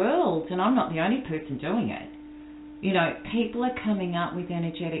 the world, and I'm not the only person doing it, people are coming up with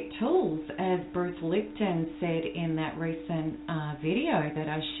energetic tools, as Bruce Lipton said in that recent video that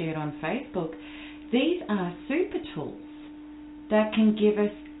I shared on Facebook. These are super tools that can give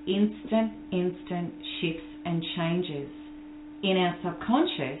us instant shifts and changes in our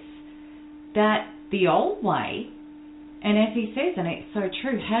subconscious that the old way, and as he says, and it's so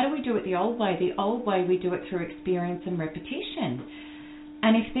true, how do we do it the old way? The old way, we do it through experience and repetition.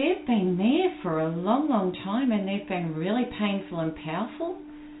 And if they've been there for a long, long time and they've been really painful and powerful,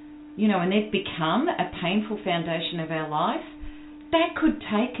 and they've become a painful foundation of our life, that could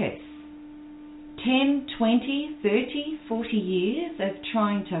take us 10, 20, 30, 40 years of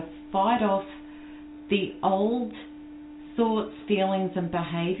trying to fight off the old thoughts, feelings and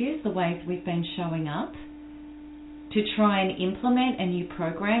behaviours, the ways we've been showing up, to try and implement a new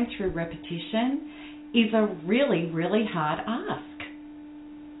program through repetition is a really, really hard ask.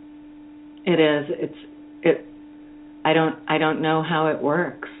 It is. I don't know how it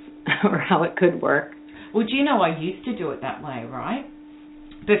works or how it could work. Well, do you know, I used to do it that way, right?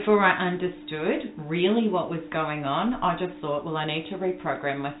 Before I understood really what was going on, I just thought, well, I need to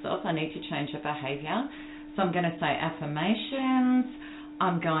reprogram myself. I need to change the behaviour. So I'm going to say affirmations.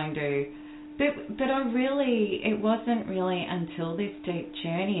 I'm going to... But it wasn't really until this deep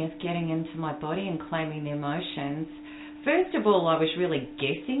journey of getting into my body and claiming the emotions. First of all, I was really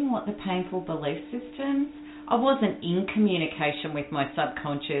guessing what the painful belief systems. I wasn't in communication with my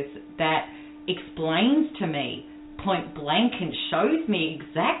subconscious that explains to me point blank and shows me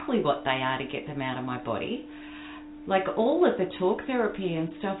exactly what they are to get them out of my body. Like all of the talk therapy and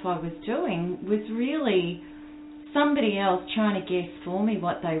stuff I was doing was really somebody else trying to guess for me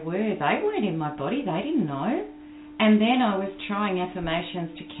what they were. They weren't in my body. They didn't know. And then I was trying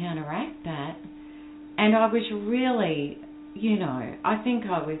affirmations to counteract that. And I was really, I think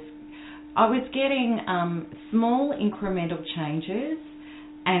I was getting small incremental changes,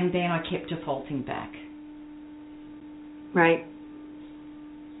 and then I kept defaulting back. Right.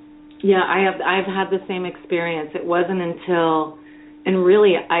 Yeah, I've had the same experience. It wasn't until, and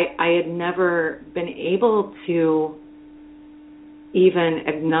really I had never been able to even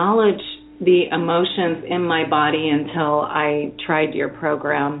acknowledge the emotions in my body until I tried your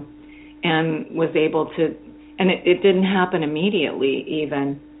program and was able to, and it didn't happen immediately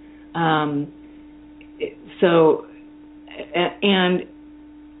even. And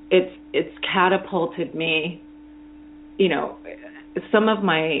it's catapulted me. Some of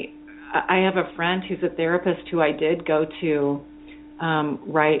I have a friend who's a therapist who I did go to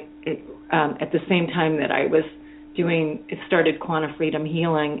at the same time that I was started Quantum Freedom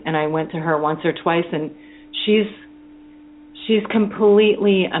Healing, and I went to her once or twice, and she's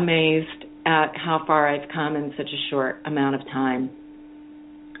completely amazed at how far I've come in such a short amount of time.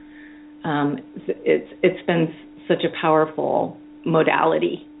 It's been such a powerful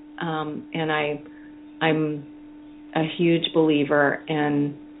modality. And I'm a huge believer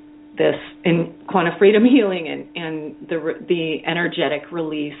in this, in quantum freedom healing and the energetic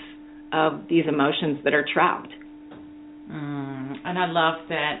release of these emotions that are trapped. And I love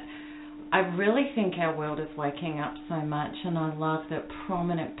that. I really think our world is waking up so much, and I love that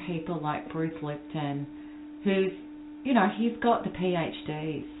prominent people like Bruce Lipton, who's, he's got the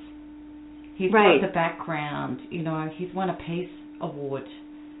PhDs. He's got the background, he's won a Peace Award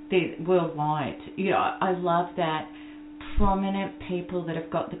worldwide. I love that prominent people that have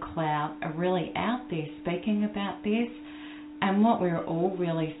got the clout are really out there speaking about this. And what we're all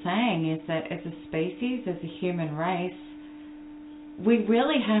really saying is that as a species, as a human race, we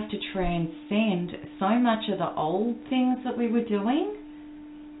really have to transcend so much of the old things that we were doing.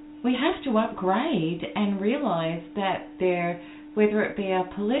 We have to upgrade and realize that whether it be our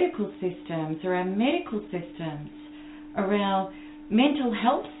political systems or our medical systems or our mental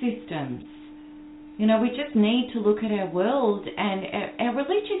health systems, we just need to look at our world and our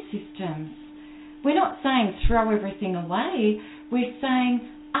religious systems. We're not saying throw everything away. We're saying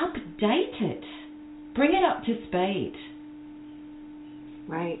update it. Bring it up to speed.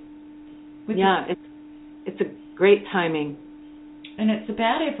 Right. It's a great timing. And it's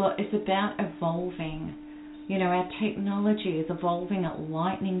about evolving. Our technology is evolving at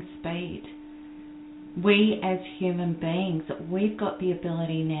lightning speed. We as human beings, we've got the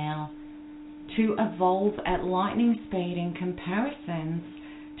ability now to evolve at lightning speed in comparisons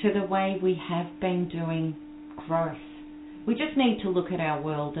to the way we have been doing growth. We just need to look at our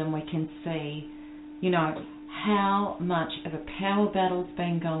world and we can see, how much of a power battle's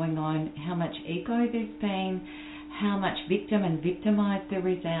been going on, how much ego there's been, how much victim and victimized there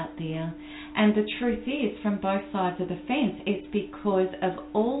is out there. And the truth is, from both sides of the fence, it's because of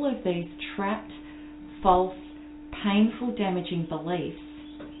all of these trapped, false, painful, damaging beliefs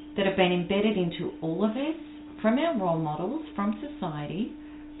that have been embedded into all of us, from our role models, from society,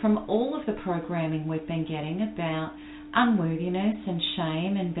 from all of the programming we've been getting about unworthiness and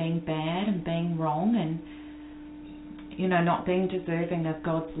shame and being bad and being wrong and, not being deserving of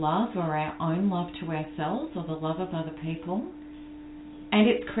God's love or our own love to ourselves or the love of other people. And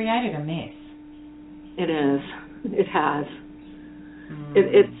it's created a mess. It is. It has.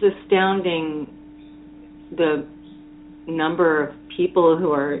 It's astounding the number of people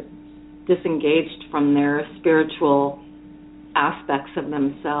who are disengaged from their spiritual aspects of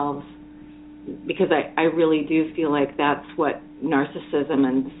themselves, because I really do feel like that's what narcissism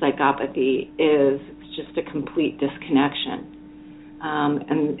and psychopathy is. It's just a complete disconnection.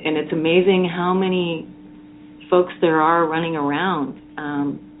 And it's amazing how many folks there are running around.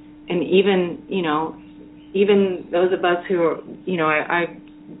 And even those of us who are, I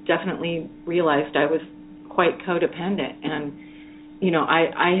definitely realized I was quite codependent, and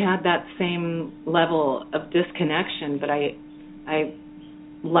I had that same level of disconnection, but I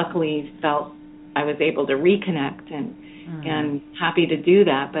luckily felt I was able to reconnect and happy to do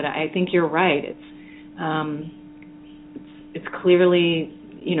that. But I think you're right. It's clearly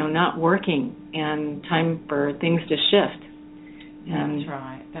not working, and time for things to shift. And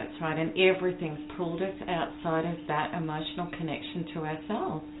that's right. And everything's pulled us outside of that emotional connection to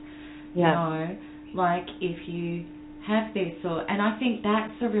ourselves. Yeah. Like if you have this, and I think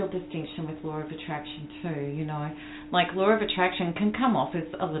that's a real distinction with law of attraction too, like law of attraction can come off as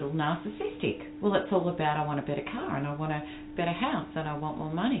a little narcissistic. Well, it's all about I want a better car and I want a better house and I want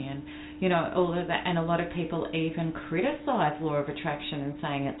more money and, all of that. And a lot of people even criticize law of attraction and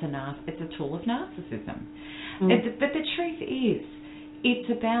saying it's a tool of narcissism. But the truth is, it's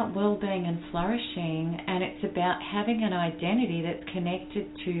about well-being and flourishing, and it's about having an identity that's connected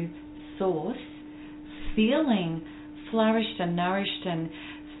to source, feeling flourished and nourished and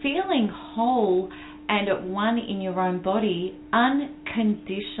feeling whole and at one in your own body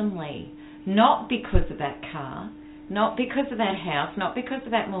unconditionally, not because of that car, not because of that house, not because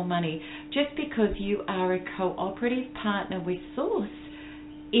of that more money, just because you are a cooperative partner with source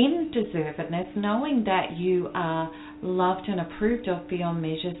in deservedness, knowing that you are loved and approved of beyond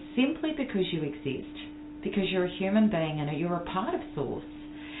measure simply because you exist, because you're a human being and you're a part of source.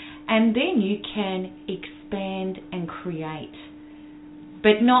 And then you can expand and create.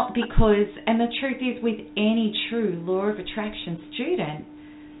 But not because, and the truth is with any true law of attraction student,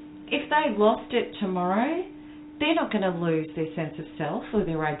 if they lost it tomorrow, they're not going to lose their sense of self or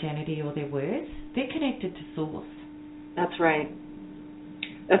their identity or their worth. They're connected to source. That's right.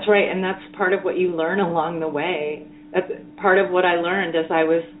 That's right, and that's part of what you learn along the way. That's part of what I learned as I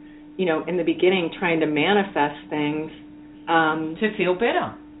was, in the beginning trying to manifest things. To feel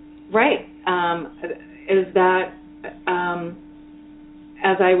better. Right. Is that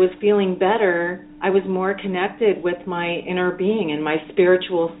as I was feeling better, I was more connected with my inner being and my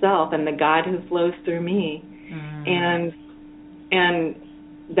spiritual self and the God who flows through me. And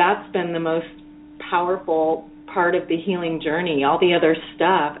that's been the most powerful part of the healing journey. All the other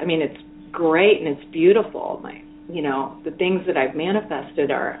stuff, I mean, it's great and it's beautiful. The things that I've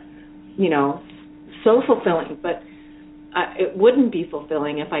manifested are, so fulfilling, but it wouldn't be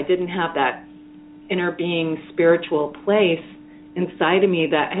fulfilling if I didn't have that inner being spiritual place inside of me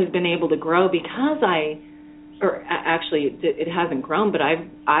that has been able to grow because it hasn't grown, but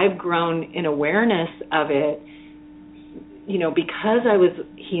I've grown in awareness of it, because I was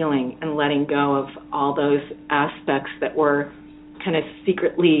healing and letting go of all those aspects that were kind of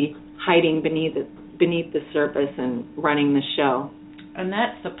secretly hiding beneath the surface and running the show. And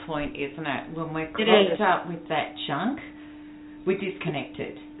that's the point, isn't it? When we're clogged up with that junk, we're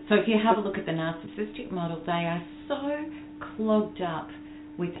disconnected. So if you have a look at the narcissistic model, they are so clogged up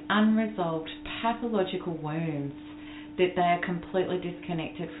with unresolved pathological wounds that they are completely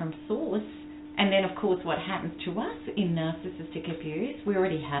disconnected from source. And then, of course, what happens to us in narcissistic abuse, we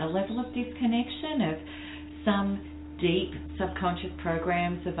already had a level of disconnection of some deep subconscious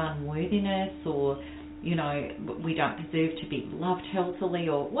programs of unworthiness, or, we don't deserve to be loved healthily,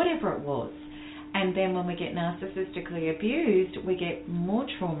 or whatever it was. And then when we get narcissistically abused, we get more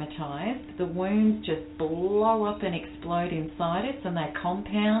traumatized. The wounds just blow up and explode inside us, and they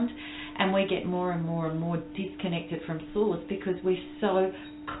compound, and we get more and more and more disconnected from source because we're so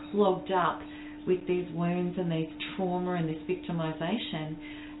clogged up with these wounds and these trauma and this victimization.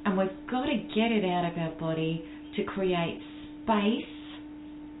 And we've got to get it out of our body to create space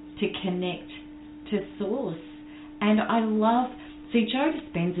to connect to source. And I love, Joe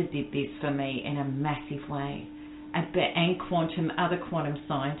Dispenza did this for me in a massive way, and other quantum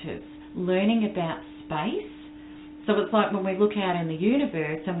scientists, learning about space. So it's like when we look out in the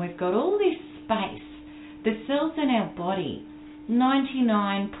universe and we've got all this space, the cells in our body,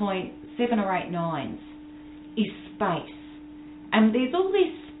 99.7 or 8 nines is space. And there's all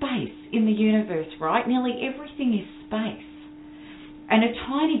this space in the universe, right? Nearly everything is space. And a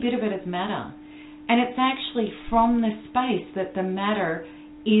tiny bit of it is matter. And it's actually from the space that the matter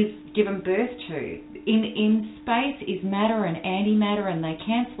is given birth to. In space is matter and antimatter, and they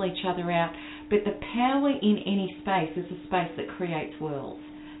cancel each other out. But the power in any space is a space that creates worlds.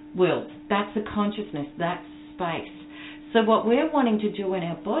 That's a consciousness. That's space. So what we're wanting to do in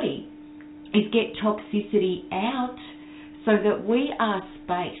our body is get toxicity out so that we are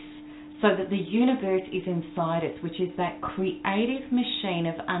space, so that the universe is inside us, which is that creative machine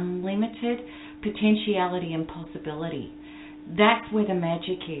of unlimited potentiality and possibility. That's where the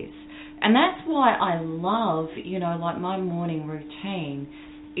magic is. And that's why I love, like my morning routine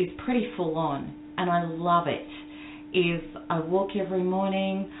is pretty full on, and I love it. I walk every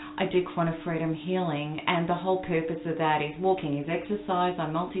morning, I do quantum freedom healing, and the whole purpose of that is walking is exercise, I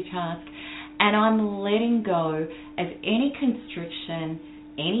multitask, and I'm letting go of any constriction,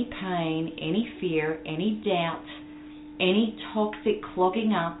 any pain, any fear, any doubt, any toxic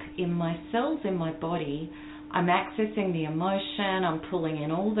clogging up in my cells in my body. I'm accessing the emotion, I'm pulling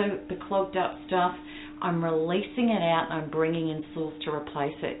in all the clogged up stuff, I'm releasing it out, and I'm bringing in source to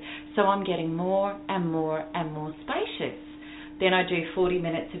replace it. So I'm getting more and more and more spacious. Then I do 40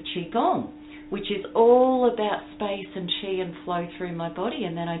 minutes of Qigong, which is all about space and Qi and flow through my body.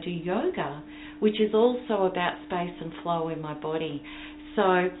 And then I do yoga, which is also about space and flow in my body.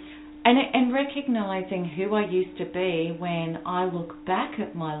 So, and recognizing who I used to be when I look back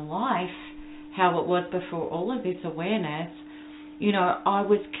at my life, how it was before all of this awareness, I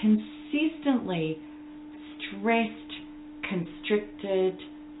was consistently stressed, constricted,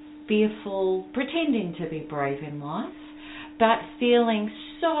 fearful, pretending to be brave in life, but feeling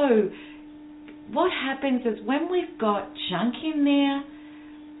so... What happens is when we've got junk in there,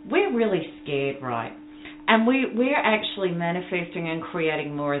 we're really scared, right? And we're actually manifesting and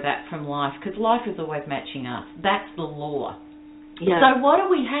creating more of that from life, because life is always matching us. That's the law. Yeah. So what do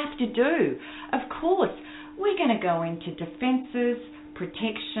we have to do? Of course, we're going to go into defenses,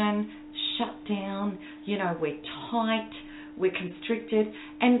 protection, shut down, we're tight, we're constricted.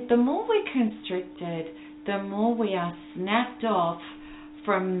 And the more we're constricted, the more we are snapped off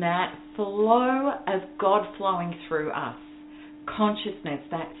from that flow of God flowing through us. Consciousness,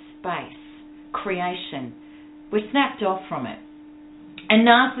 that space, creation. We're snapped off from it. And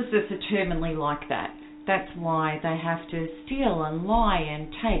narcissists are terminally like that. That's why they have to steal and lie and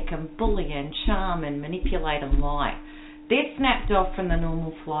take and bully and charm and manipulate and lie. They're snapped off from the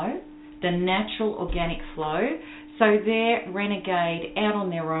normal flow, the natural organic flow, so they're renegade out on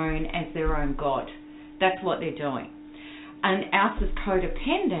their own as their own God. That's what they're doing. And ours is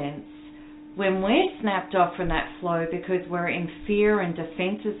codependence. When we're snapped off from that flow because we're in fear and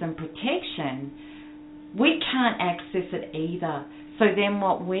defenses and protection, we can't access it either. So then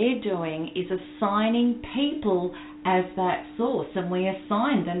what we're doing is assigning people as that source, and we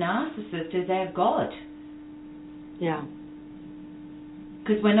assign the narcissist as our God. Yeah.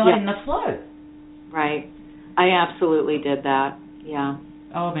 Because we're not in the flow. Right. I absolutely did that. Yeah.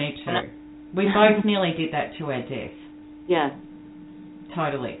 Oh, me too. We both nearly did that to our death. Yes.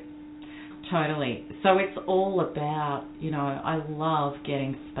 Totally. So it's all about, I love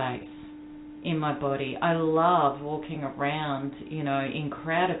getting space in my body. I love walking around, in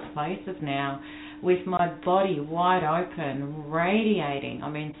crowded places now with my body wide open, radiating.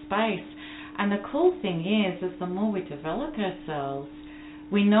 Space. And the cool thing is the more we develop ourselves,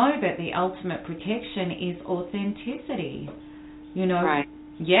 we know that the ultimate protection is authenticity. Right.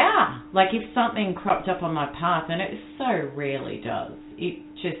 Yeah. Like if something cropped up on my path, and it so rarely does. It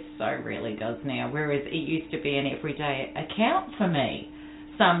just so rarely does now, whereas it used to be an everyday account for me.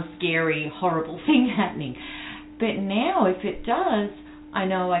 Some scary, horrible thing happening. But now if it does, I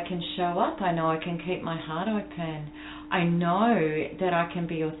know I can show up. I know I can keep my heart open. I know that I can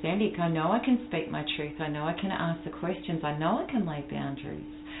be authentic. I know I can speak my truth. I know I can ask the questions. I know I can lay boundaries.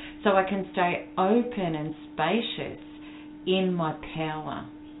 So I can stay open and spacious in my power.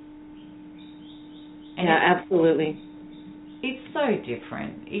 And yeah, absolutely. It's so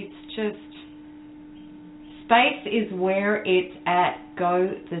different. It's just, space is where it's at. Go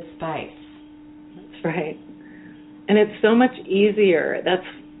the space. That's right. And it's so much easier.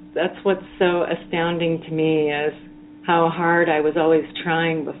 That's what's so astounding to me is how hard I was always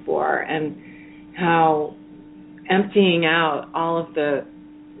trying before, and how emptying out all of the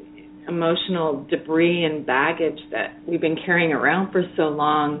emotional debris and baggage that we've been carrying around for so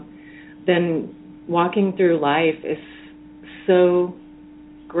long, then walking through life is so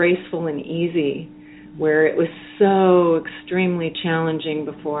graceful and easy, where it was so extremely challenging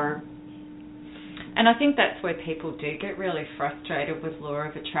before. And I think that's where people do get really frustrated with law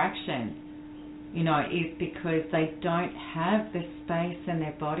of attraction, is because they don't have the space in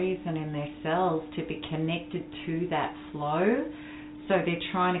their bodies and in their cells to be connected to that flow. So they're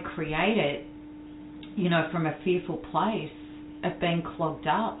trying to create it, from a fearful place of being clogged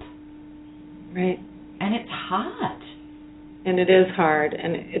up. Right. And it's hard. And it is hard,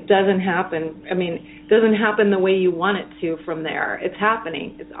 and it doesn't happen. It doesn't happen the way you want it to from there. It's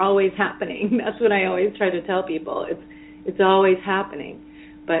happening. It's always happening. That's what I always try to tell people. It's always happening.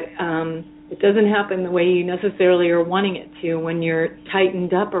 But it doesn't happen the way you necessarily are wanting it to when you're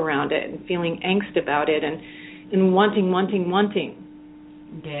tightened up around it and feeling angst about it and wanting.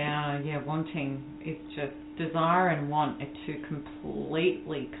 Yeah, wanting. It's just desire and want are two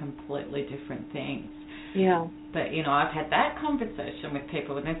completely different things. Yeah. But, I've had that conversation with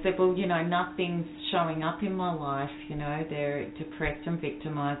people, and they said, well, nothing's showing up in my life. They're depressed and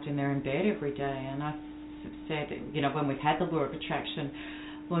victimized, and they're in bed every day. And I said, when we've had the law of attraction,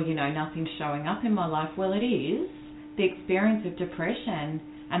 well, nothing's showing up in my life. Well, it is. The experience of depression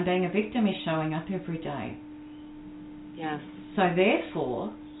and being a victim is showing up every day. Yes. So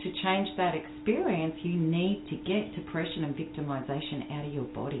therefore, to change that experience, you need to get depression and victimization out of your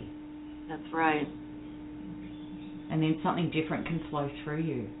body. That's right. And then something different can flow through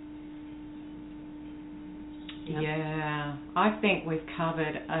you. Yep. Yeah, I think we've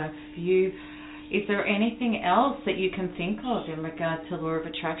covered a few. Is there anything else that you can think of in regard to law of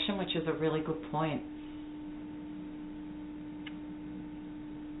attraction, which is a really good point?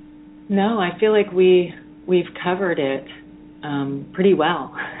 No, I feel like we've covered it pretty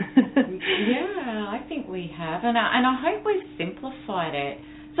well. Yeah, I think we have, and I hope we've simplified it.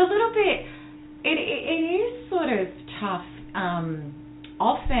 It's a little bit. It is sort of tough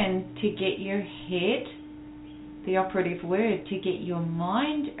often to get your head, the operative word, to get your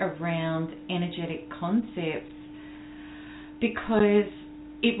mind around energetic concepts, because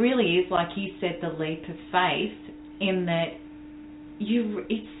it really is, like you said, the leap of faith, in that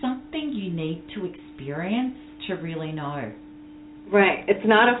it's something you need to experience to really know. Right. It's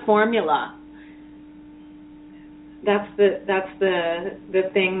not a formula. That's the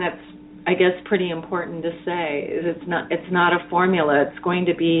thing that's, I guess, pretty important to say, is it's not a formula. It's going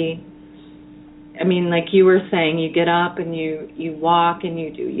to be, like you were saying, you get up and you walk and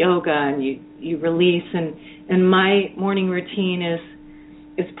you do yoga and you release, and my morning routine is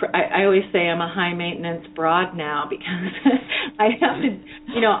I always say I'm a high maintenance broad now, because I have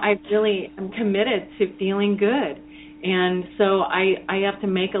to, I'm committed to feeling good. And so I have to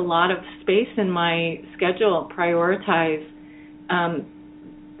make a lot of space in my schedule, prioritize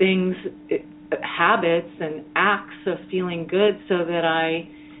things habits and acts of feeling good so that I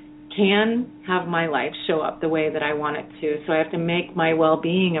can have my life show up the way that I want it to. So I have to make my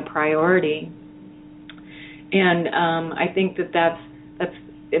well-being a priority. And I think that's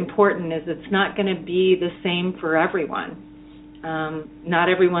important, is it's not going to be the same for everyone. Not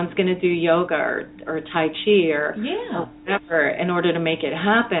everyone's going to do yoga or Tai Chi or whatever in order to make it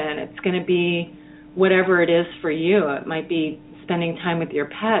happen. It's going to be whatever it is for you. It might be spending time with your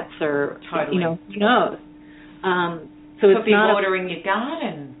pets or, who knows. So could it's be not watering your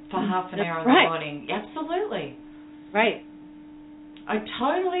garden for half an hour in the morning. Absolutely. Right. I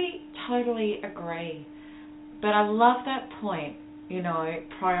totally agree. But I love that point,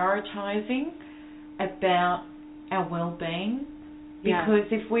 prioritizing about our well-being, because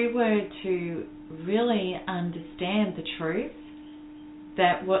if we were to really understand the truth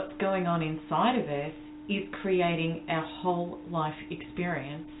that what's going on inside of us is creating our whole life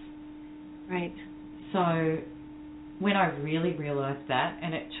experience. Right. So when I really realised that,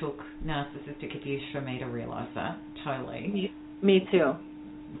 and it took narcissistic abuse for me to realise that, totally. Me too.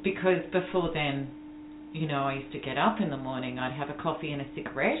 Because before then, I used to get up in the morning, I'd have a coffee and a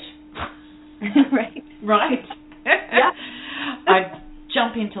cigarette. Right? Yeah. I'd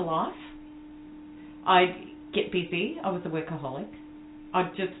jump into life. I'd get busy. I was a workaholic.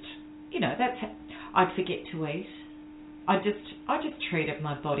 I'd just, I'd forget to eat. I just treated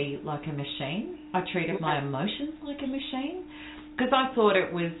my body like a machine. I treated my emotions like a machine, because I thought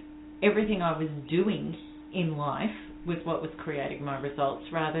it was everything I was doing in life was what was creating my results,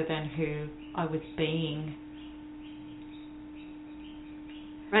 rather than who I was being.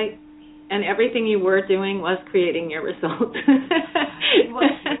 Right. And everything you were doing was creating your results.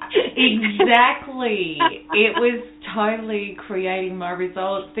 Exactly. It was totally creating my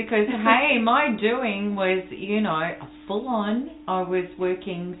results, because, hey, my doing was, full on. I was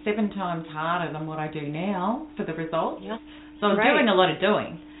working 7 times harder than what I do now for the results. Yeah. So I was doing a lot of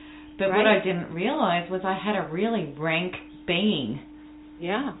doing. But what I didn't realise was I had a really rank being.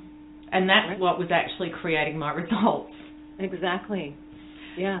 Yeah. And that's what was actually creating my results. Exactly.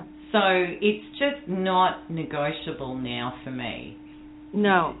 Yeah. So it's just not negotiable now for me.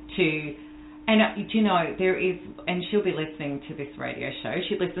 No. There is, and she'll be listening to this radio show.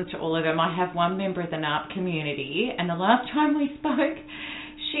 She listens to all of them. I have one member of the NARP community, and the last time we spoke,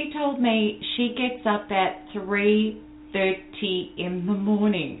 she told me she gets up at 3:30 in the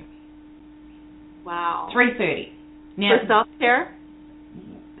morning. Wow. 3:30. Now, for self-care?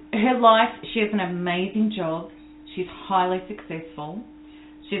 Her life, she has an amazing job. She's highly successful.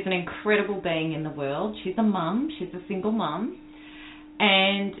 She's an incredible being in the world. She's a mum. She's a single mum.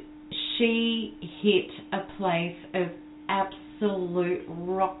 And she hit a place of absolute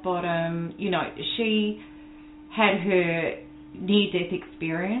rock bottom. She had her near-death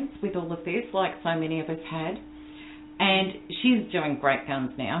experience with all of this, like so many of us had. And she's doing great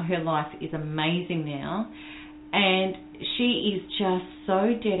guns now. Her life is amazing now. And she is just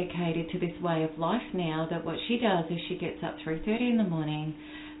so dedicated to this way of life now that what she does is she gets up 3:30 in the morning.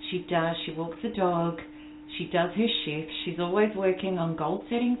 She walks the dog. She does her shift. She's always working on goal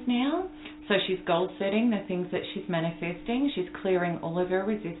settings now. So she's goal setting the things that she's manifesting. She's clearing all of her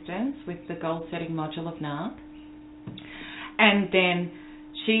resistance with the goal setting module of NARP. And then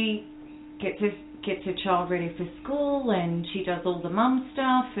she gets her child ready for school, and she does all the mum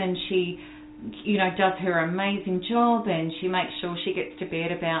stuff, and she does her amazing job, and she makes sure she gets to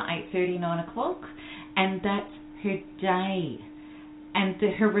bed about 8:30, 9 o'clock, and that's her day. And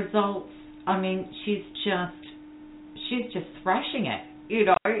her results, I mean, she's just thrashing it.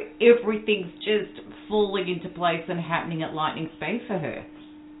 Everything's just falling into place and happening at lightning speed for her.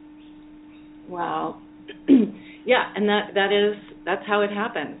 Wow. Yeah, and that's how it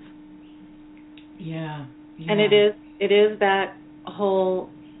happens. Yeah. And it is that whole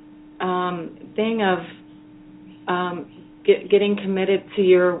thing of getting committed to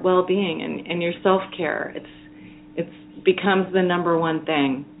your well-being and your self-care. It becomes the number one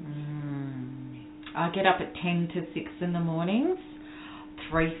thing. I get up at 10 to 6 in the mornings.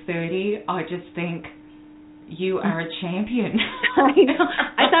 3:30, I just think, you are a champion. I know.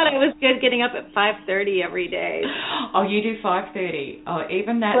 I thought I was good getting up at 5:30 every day. Oh, you do 5:30. Oh,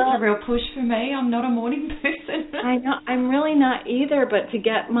 even that's a real push for me. I'm not a morning person. I know. I'm really not either, but to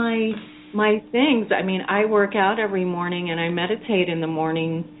get my things, I mean, I work out every morning and I meditate in the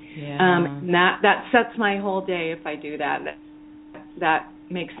morning. Yeah. That sets my whole day if I do that. That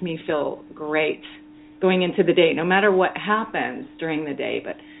makes me feel great going into the day, no matter what happens during the day.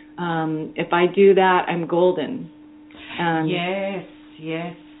 But if I do that, I'm golden.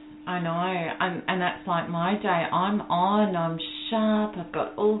 Yes, I know. And that's like my day. I'm on, I'm sharp, I've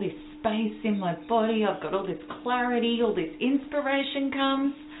got all this space in my body. I've got all this clarity, all this inspiration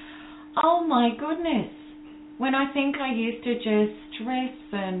comes. Oh my goodness. When I think I used to just stress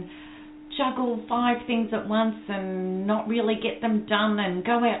and juggle 5 things at once and not really get them done and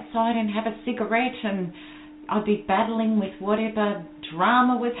go outside and have a cigarette, and I'd be battling with whatever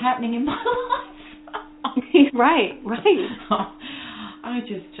drama was happening in my life. Right.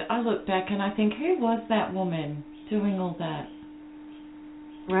 I look back and I think, who was that woman doing all that?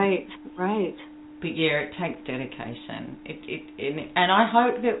 Right. But yeah, it takes dedication. And I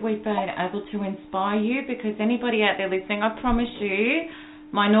hope that we've been able to inspire you, because anybody out there listening, I promise you,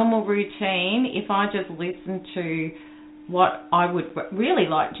 my normal routine, if I just listened to what I would really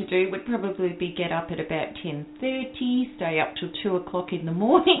like to do, would probably be get up at about 10:30, stay up till 2 o'clock in the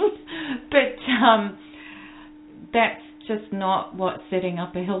morning. But that's just not what setting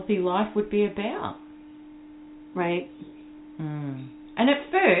up a healthy life would be about. Right. And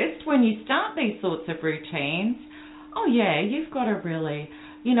at first, when you start these sorts of routines, oh yeah, you've got to really,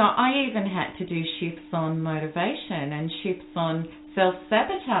 I even had to do shifts on motivation and shifts on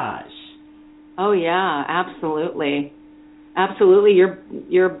self-sabotage. Oh yeah, absolutely. Absolutely.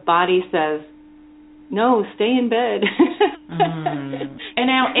 Your body says, no, stay in bed. And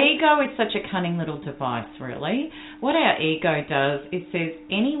our ego is such a cunning little device, really. What our ego does, it says,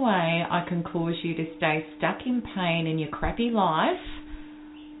 any way I can cause you to stay stuck in pain in your crappy life,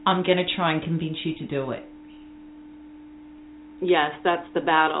 I'm going to try and convince you to do it. Yes, that's the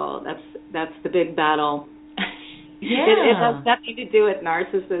battle. That's the big battle. Yeah. It has nothing to do with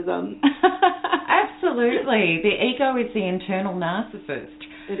narcissism. Absolutely. The ego is the internal narcissist.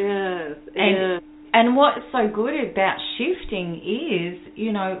 It is. And what's so good about shifting is,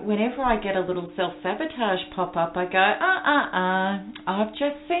 whenever I get a little self-sabotage pop up, I go, I've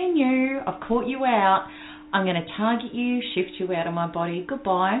just seen you. I've caught you out. I'm going to target you, shift you out of my body.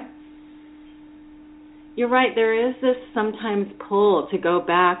 Goodbye. You're right. There is this sometimes pull to go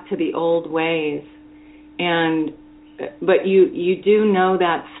back to the old ways. But you do know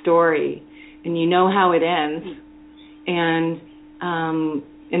that story, and you know how it ends. And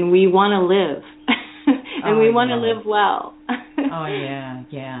we want to live. And we want to live well. Oh, yeah.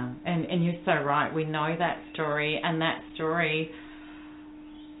 And you're so right. We know that story, and that story,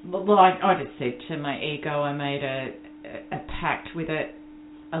 well, I just said to my ego, I made a pact with it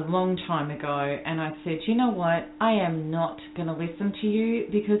a long time ago, and I said, you know what, I am not going to listen to you,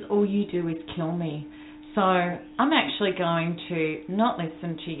 because all you do is kill me. So I'm actually going to not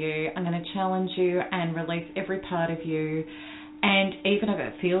listen to you. I'm going to challenge you and release every part of you. And even if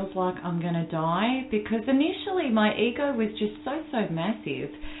it feels like I'm going to die, because initially my ego was just so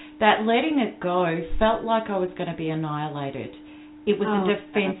massive that letting it go felt like I was going to be annihilated. It was a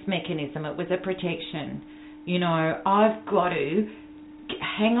defense mechanism. It was a protection. I've got to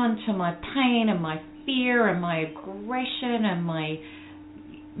hang on to my pain and my fear and my aggression and my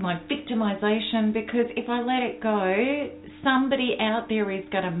victimization, because if I let it go, somebody out there is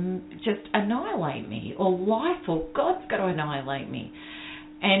going to just annihilate me, or life or God's going to annihilate me.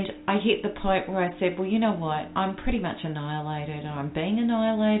 And I hit the point where I said, well, you know what, I'm pretty much annihilated. I'm being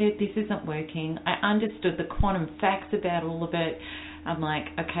annihilated. This isn't working. I understood the quantum facts about all of it. I'm like,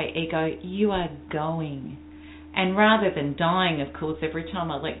 okay, ego, you are going. And rather than dying, of course, every time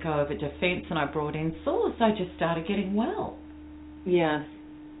I let go of a defense and I brought in source, I just started getting well. Yes.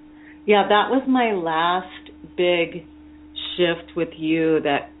 Yeah, that was my last big shift with you,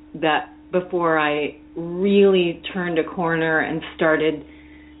 that before I really turned a corner and started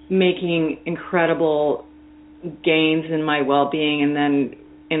making incredible gains in my well-being, and then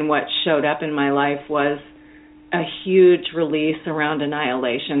in what showed up in my life was a huge release around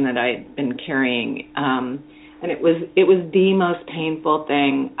annihilation that I'd been carrying. And it was the most painful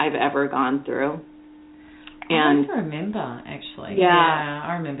thing I've ever gone through. And I remember, actually. Yeah,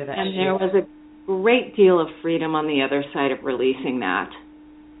 I remember that. And there was a great deal of freedom on the other side of releasing that.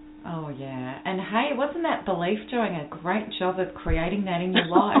 Oh, yeah. And hey, wasn't that belief doing a great job of creating that in your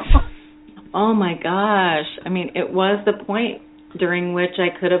life? Oh, my gosh. I mean, it was the point during which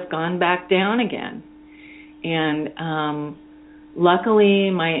I could have gone back down again. And luckily,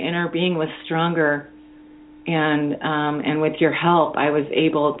 my inner being was stronger. And with your help, I was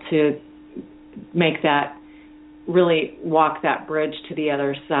able to make that, really walk that bridge to the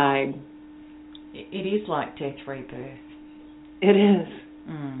other side. It is like death rebirth. It is.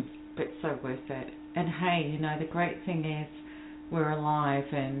 But so worth it. And hey, the great thing is we're alive,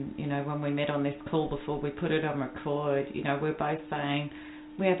 and, when we met on this call before we put it on record, we're both saying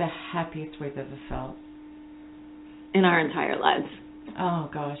we're the happiest we've ever felt. In our entire lives. Oh,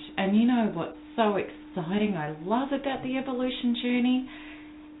 gosh. And what's so exciting I love about the evolution journey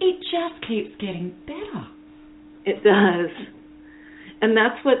it just keeps getting better. It does. And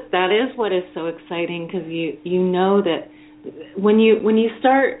that is what is so exciting, because you know that when you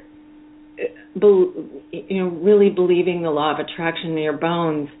start really believing the law of attraction in your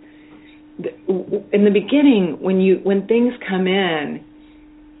bones, in the beginning, when things come in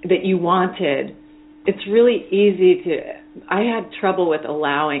that you wanted, it's really easy to. I had trouble with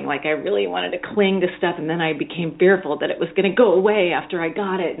allowing. Like, I really wanted to cling to stuff, and then I became fearful that it was going to go away after I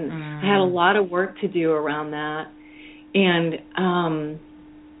got it, and I had a lot of work to do around that. And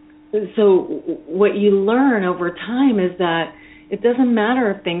so what you learn over time is that it doesn't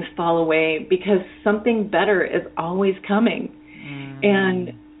matter if things fall away, because something better is always coming.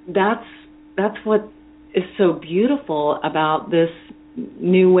 And that's what is so beautiful about this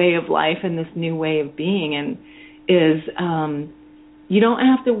new way of life and this new way of being, and is you don't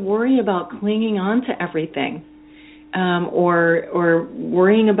have to worry about clinging on to everything, or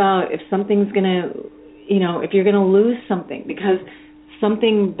worrying about if something's going to, if you're going to lose something, because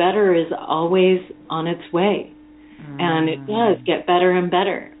something better is always on its way. And it does get better and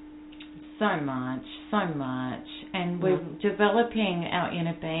better. So much. And we're developing our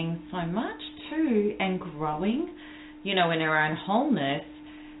inner being so much too, and growing, in our own wholeness,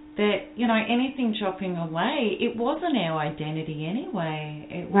 that, anything dropping away, it wasn't our identity anyway.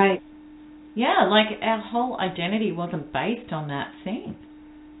 It was, right. Yeah, like our whole identity wasn't based on that thing.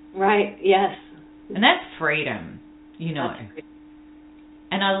 Right, yes. And that's freedom, That's freedom.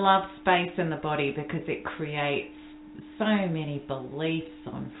 And I love space in the body, because it creates so many beliefs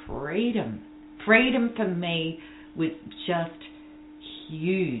on freedom. Freedom for me was just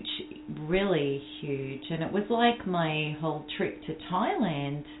huge, really huge. And it was like my whole trip to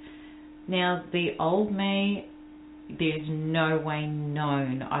Thailand. Now, the old me, there's no way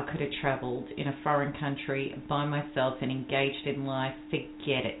known I could have travelled in a foreign country by myself and engaged in life.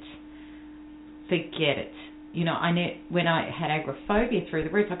 Forget it. When I had agoraphobia through the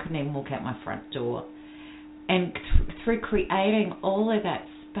roof, I couldn't even walk out my front door. And through creating all of that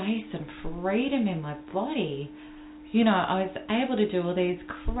space and freedom in my body, I was able to do all these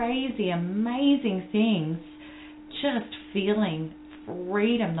crazy, amazing things, just feeling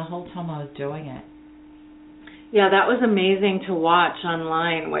freedom the whole time I was doing it. Yeah, that was amazing to watch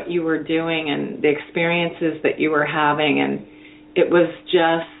online, what you were doing and the experiences that you were having, and it was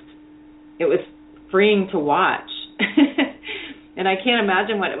freeing to watch. And I can't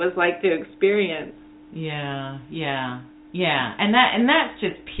imagine what it was like to experience. Yeah. And that's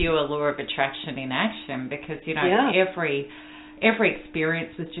just pure law of attraction in action, because, every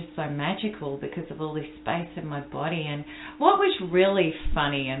experience was just so magical because of all this space in my body. And what was really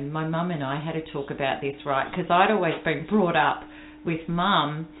funny, and my mum and I had to talk about this, right, because I'd always been brought up with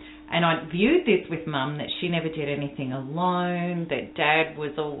Mum, and I'd viewed this with Mum, that she never did anything alone, that Dad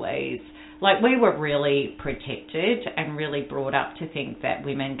was always, like, we were really protected and really brought up to think that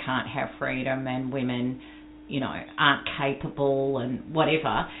women can't have freedom and women, aren't capable and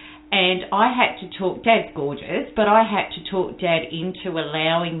whatever. And I had to talk, Dad's gorgeous, but I had to talk Dad into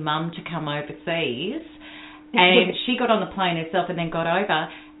allowing Mum to come overseas. And she got on the plane herself and then got over.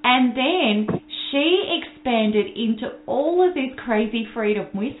 And then she expanded into all of this crazy freedom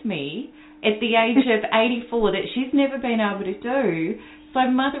with me at the age of 84 that she's never been able to do. So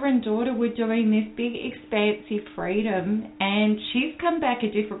mother and daughter were doing this big, expansive freedom, and she's come back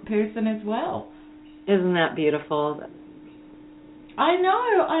a different person as well. Isn't that beautiful? I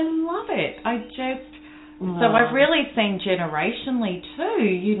know, I love it. So I've really seen generationally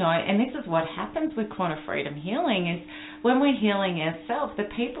too, and this is what happens with quantum freedom healing, is when we're healing ourselves, the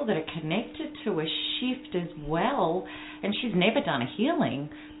people that are connected to us shift as well. And she's never done a healing,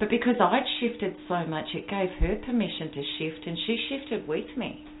 but because I'd shifted so much, it gave her permission to shift, and she shifted with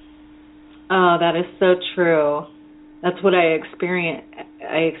me. Oh, that is so true. That's what I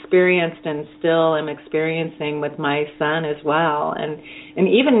experienced and still am experiencing with my son as well, and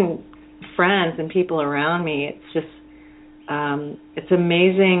even friends and people around me. It's just it's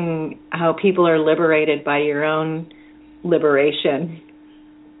amazing how people are liberated by your own liberation.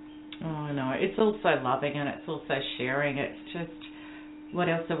 Oh, no, it's also loving, and it's also sharing. It's just, what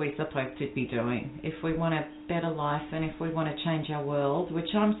else are we supposed to be doing? If we want a better life and if we want to change our world,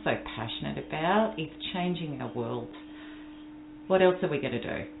 which I'm so passionate about, is changing our world. What else are we going to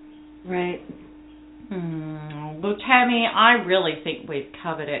do? Right. Well, Tami, I really think we've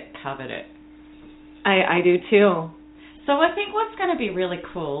covered it. I do too. So I think what's going to be really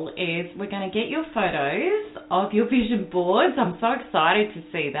cool is we're going to get your photos of your vision boards. I'm so excited to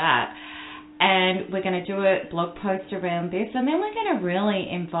see that. And we're going to do a blog post around this. And then we're going to really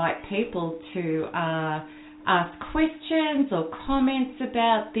invite people to ask questions or comments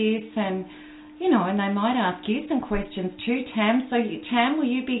about this, and and they might ask you some questions too, Tam. So, Tam, will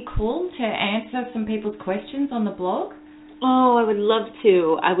you be cool to answer some people's questions on the blog? Oh, I would love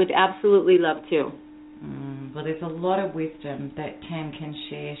to. I would absolutely love to. Well, there's a lot of wisdom that Tam can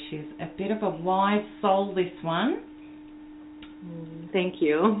share. She's a bit of a wise soul, this one. Thank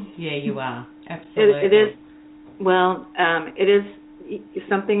you. Yeah, you are. Absolutely. It is. Well, it is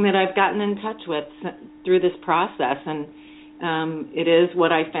something that I've gotten in touch with through this process, and it is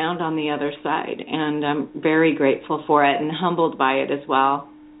what I found on the other side, and I'm very grateful for it and humbled by it as well.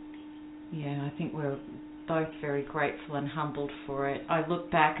 Yeah, I think we're both very grateful and humbled for it. I look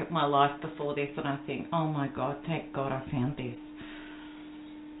back at my life before this and I think, oh my God, thank God I found this.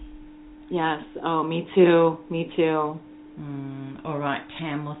 Yes. Oh, me too. Me too. All right,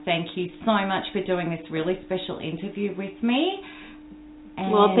 Tam. Well, thank you so much for doing this really special interview with me.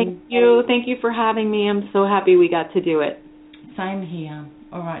 And well, thank you. Thank you for having me. I'm so happy we got to do it. Same here.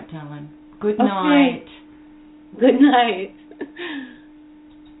 All right, darling. Good night. Good night.